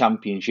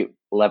Championship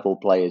level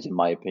players, in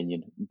my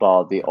opinion,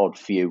 bar the odd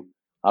few.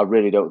 I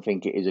really don't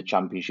think it is a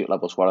Championship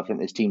level squad. I think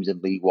there's teams in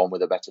League One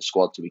with a better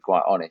squad, to be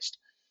quite honest.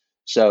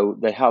 So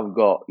they have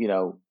got,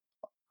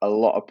 a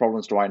lot of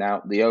problems to iron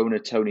out. The owner,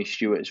 Tony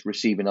Stewart's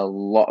receiving a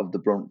lot of the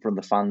brunt from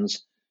the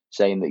fans,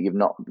 saying that you've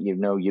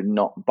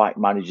not backed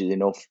managers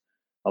enough.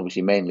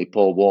 Obviously, mainly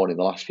Paul Warne in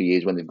the last few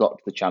years when they've got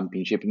to the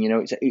Championship,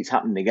 and it's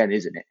happening again,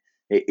 isn't it?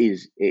 It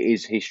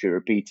is history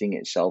repeating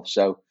itself.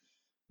 So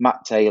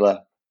Matt Taylor,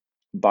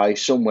 by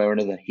somewhere or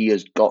another, he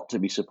has got to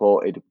be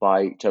supported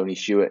by Tony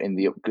Stewart in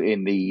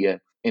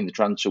the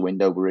transfer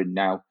window we're in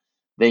now.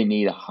 They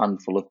need a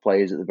handful of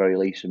players at the very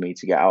least for me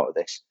to get out of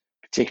this,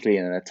 particularly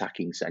in an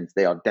attacking sense.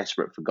 They are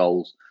desperate for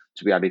goals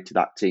to be added to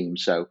that team.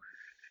 So,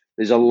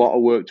 there's a lot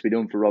of work to be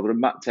done for Rotherham.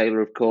 Matt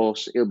Taylor, of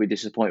course, he'll be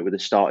disappointed with the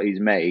start he's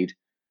made,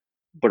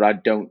 but I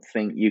don't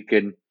think you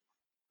can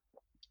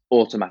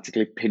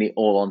automatically pin it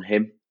all on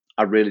him.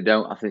 I really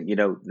don't. I think,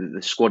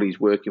 the squad he's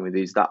working with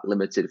is that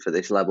limited for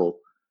this level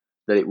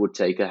that it would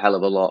take a hell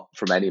of a lot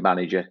from any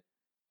manager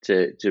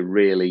to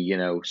really,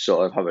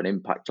 sort of have an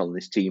impact on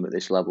this team at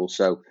this level.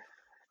 So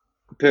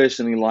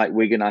personally, like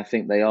Wigan, I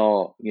think they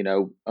are,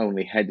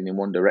 only heading in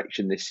one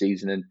direction this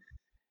season. And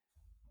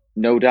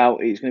no doubt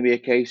it's going to be a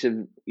case of,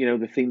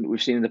 the thing that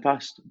we've seen in the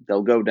past.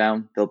 They'll go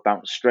down, they'll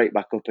bounce straight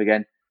back up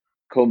again,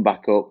 come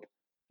back up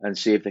and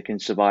see if they can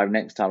survive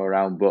next time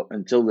around. But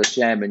until the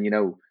chairman,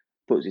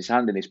 puts his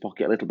hand in his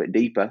pocket a little bit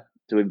deeper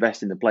to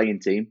invest in the playing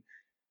team,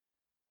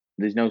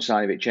 there's no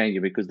sign of it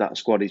changing because that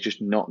squad is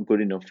just not good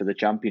enough for the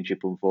Championship,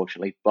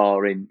 unfortunately,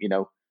 barring,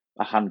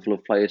 a handful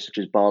of players such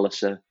as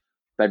Barlaser,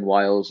 Ben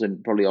Wiles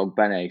and probably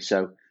Ogbene.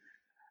 So,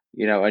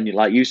 and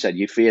like you said,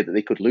 you fear that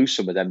they could lose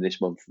some of them this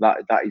month.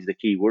 That is the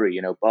key worry.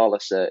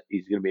 Barlaser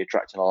is going to be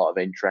attracting a lot of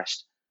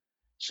interest.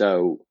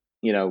 So,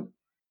 it's going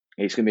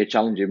to be a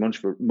challenging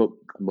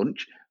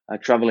a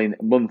travelling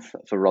month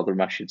for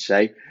Rotherham, I should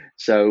say.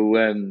 So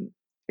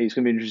it's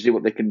going to be interesting to see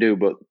what they can do,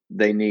 but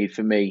they need,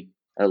 for me,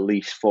 at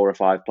least 4 or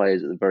 5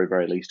 players at the very,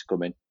 very least to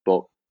come in.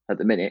 But at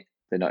the minute,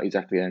 they're not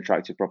exactly an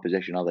attractive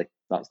proposition, are they?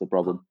 That's the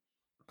problem.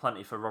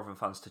 Plenty for Rotherham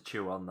fans to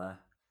chew on there.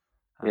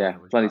 Yeah,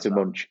 plenty to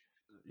munch.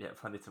 Yeah,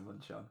 plenty to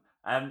munch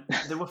on.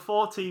 There were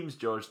 4 teams,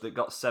 George, that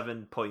got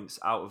 7 points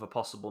out of a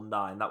possible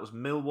 9. That was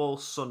Millwall,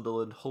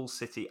 Sunderland, Hull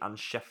City and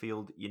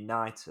Sheffield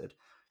United.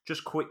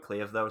 Just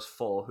quickly, of those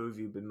 4, who have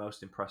you been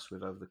most impressed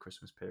with over the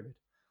Christmas period?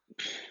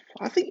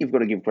 I think you've got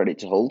to give credit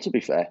to Hull, to be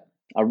fair.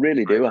 I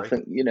really do. I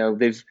think,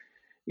 they've,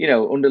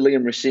 under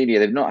Liam Rossini,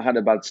 they've not had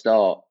a bad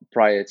start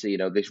prior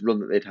to, this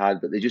run that they'd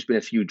had, but there's just been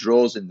a few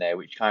draws in there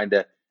which kind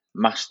of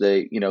masked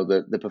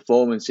the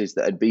performances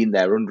that had been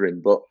there under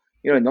him. But,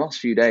 in the last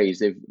few days,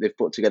 they've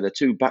put together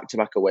 2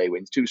 back-to-back away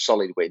wins, 2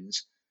 solid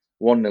wins,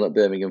 1-0 at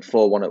Birmingham,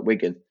 4-1 at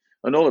Wigan.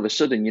 And all of a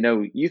sudden,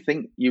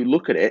 you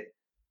look at it,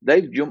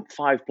 they've jumped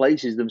 5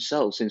 places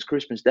themselves since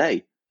Christmas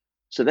Day.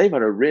 So they've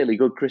had a really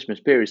good Christmas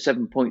period,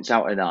 7 points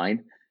out of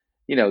 9.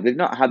 They've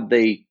not had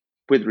they've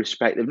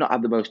not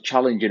had the most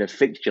challenging of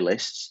fixture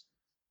lists,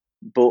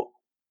 but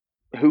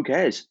who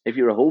cares? If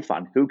you're a Hull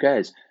fan, who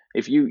cares?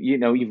 If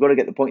you've got to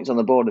get the points on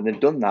the board, and they've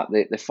done that.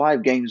 They're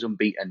 5 games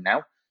unbeaten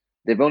now.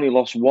 They've only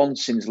lost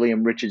once since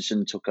Liam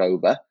Richardson took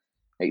over.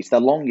 It's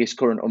the longest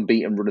current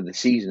unbeaten run of the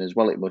season as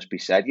well, it must be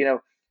said.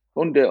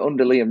 Under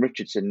Liam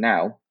Richardson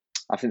now,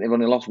 I think they've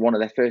only lost one of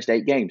their first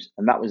 8 games,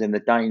 and that was in the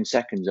dying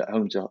seconds at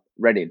home to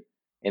Reading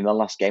in the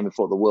last game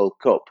before the World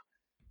Cup.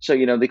 So,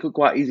 they could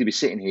quite easily be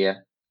sitting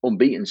here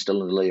unbeaten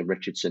still under Liam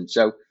Richardson.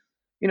 So,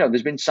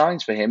 there's been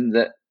signs for him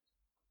that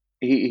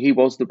he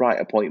was the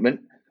right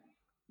appointment.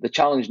 The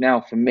challenge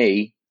now for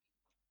me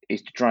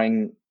is to try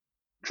and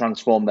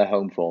transform their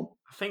home form.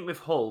 I think with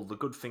Hull, the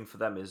good thing for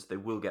them is they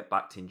will get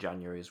backed in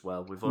January as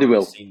well. We've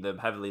already seen them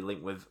heavily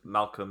linked with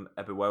Malcolm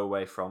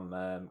Ebiwowe from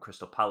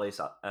Crystal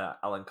Palace,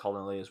 Alan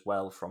Connolly as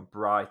well from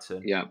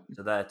Brighton. Yeah.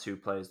 So they're 2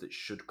 players that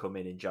should come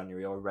in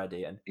January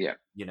already. And, yeah,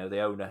 the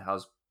owner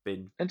has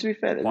been and to be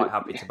fair, quite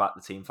happy to back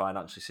the team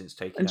financially since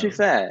taking over. And to be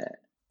fair,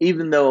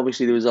 even though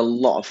obviously there was a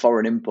lot of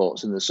foreign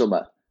imports in the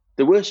summer,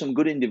 there were some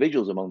good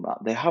individuals among that.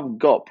 They have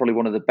got probably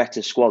one of the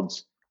better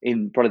squads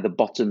in probably the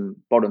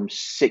bottom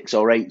 6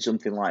 or 8,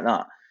 something like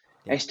that.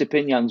 Yeah.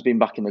 Estepinan's been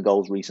back in the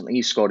goals recently.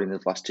 He's scored in the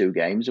last 2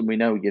 games, and we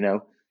know,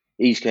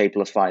 he's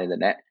capable of finding the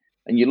net.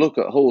 And you look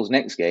at Hull's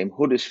next game,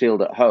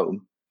 Huddersfield at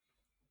home,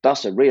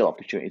 that's a real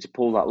opportunity to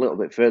pull that little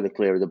bit further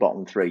clear of the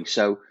bottom 3.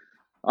 So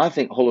I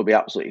think Hull will be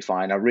absolutely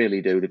fine. I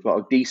really do. They've got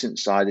a decent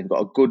side. They've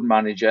got a good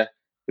manager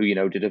who,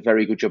 did a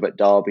very good job at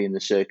Derby in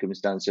the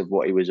circumstance of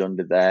what he was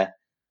under there.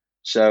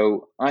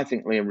 So I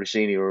think Liam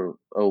Rossini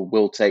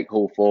will take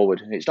Hull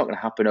forward. It's not going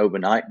to happen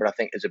overnight, but I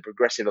think as a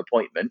progressive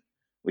appointment,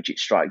 which it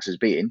strikes as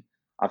being,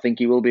 I think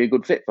he will be a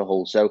good fit for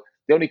Hull. So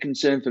the only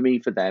concern for me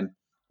for them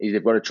is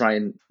they've got to try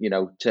and,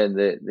 turn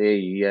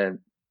the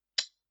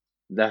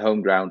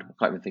home ground. I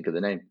can't even think of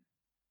the name.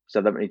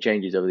 So that many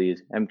changes over the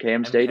years.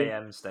 MKM Stadium?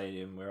 MKM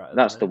Stadium, we're at.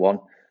 That's the one.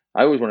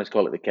 I always wanted to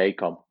call it the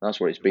KCOM. That's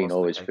what it's been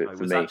always for me. It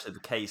was actually the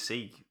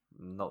KC.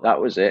 That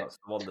was it. That's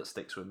the one that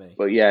sticks with me.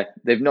 But yeah,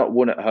 they've not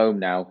won at home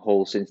now,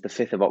 Hull, since the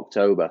 5th of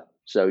October.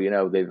 So,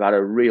 they've had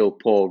a real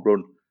poor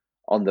run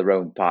on their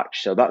own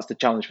patch. So that's the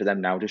challenge for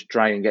them now. Just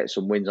try and get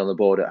some wins on the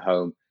board at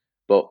home.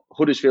 But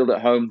Huddersfield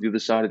at home, the other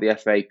side of the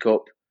FA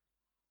Cup,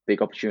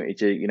 big opportunity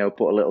to,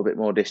 put a little bit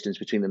more distance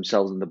between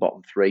themselves and the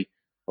bottom 3.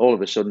 All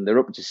of a sudden, they're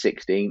up to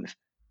 16th.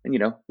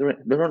 And,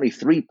 they're only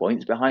 3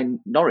 points behind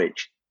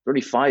Norwich. They're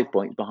only 5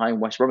 points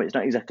behind West Brom. It's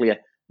not exactly a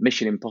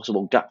mission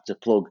impossible gap to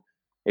plug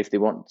if they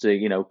want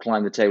to,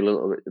 climb the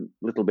table a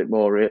little bit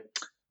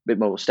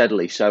more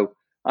steadily. So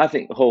I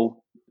think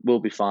Hull will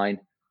be fine.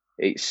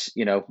 It's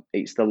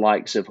the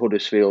likes of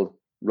Huddersfield,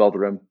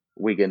 Rotherham,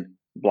 Wigan,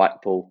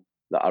 Blackpool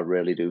that I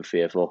really do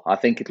fear for. I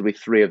think it'll be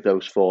 3 of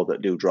those 4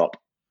 that do drop.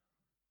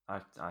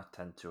 I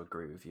tend to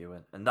agree with you.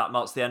 And that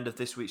marks the end of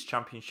this week's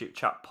Championship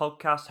Chat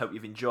podcast. Hope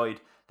you've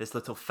enjoyed this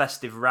little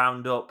festive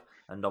roundup.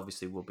 And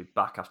obviously we'll be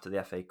back after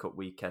the FA Cup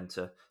weekend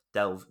to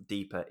delve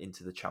deeper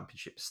into the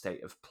Championship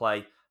state of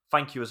play.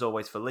 Thank you as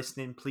always for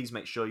listening. Please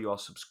make sure you are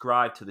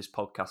subscribed to this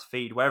podcast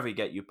feed, wherever you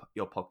get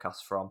your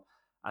podcasts from,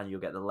 and you'll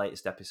get the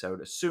latest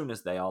episode as soon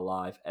as they are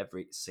live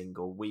every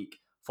single week.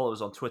 Follow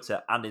us on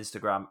Twitter and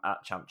Instagram at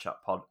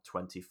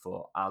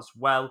ChampChatPod24 as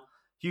well.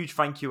 Huge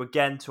thank you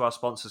again to our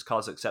sponsors,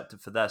 Cards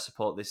Accepted, for their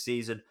support this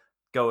season.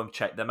 Go and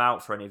check them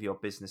out for any of your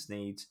business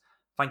needs.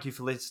 Thank you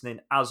for listening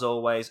as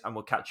always, and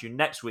we'll catch you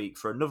next week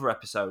for another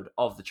episode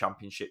of the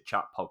Championship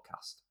Chat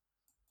podcast.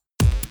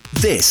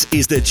 This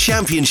is the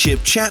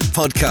Championship Chat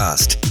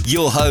podcast,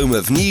 your home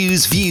of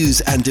news, views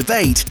and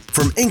debate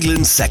from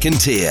England's second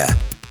tier.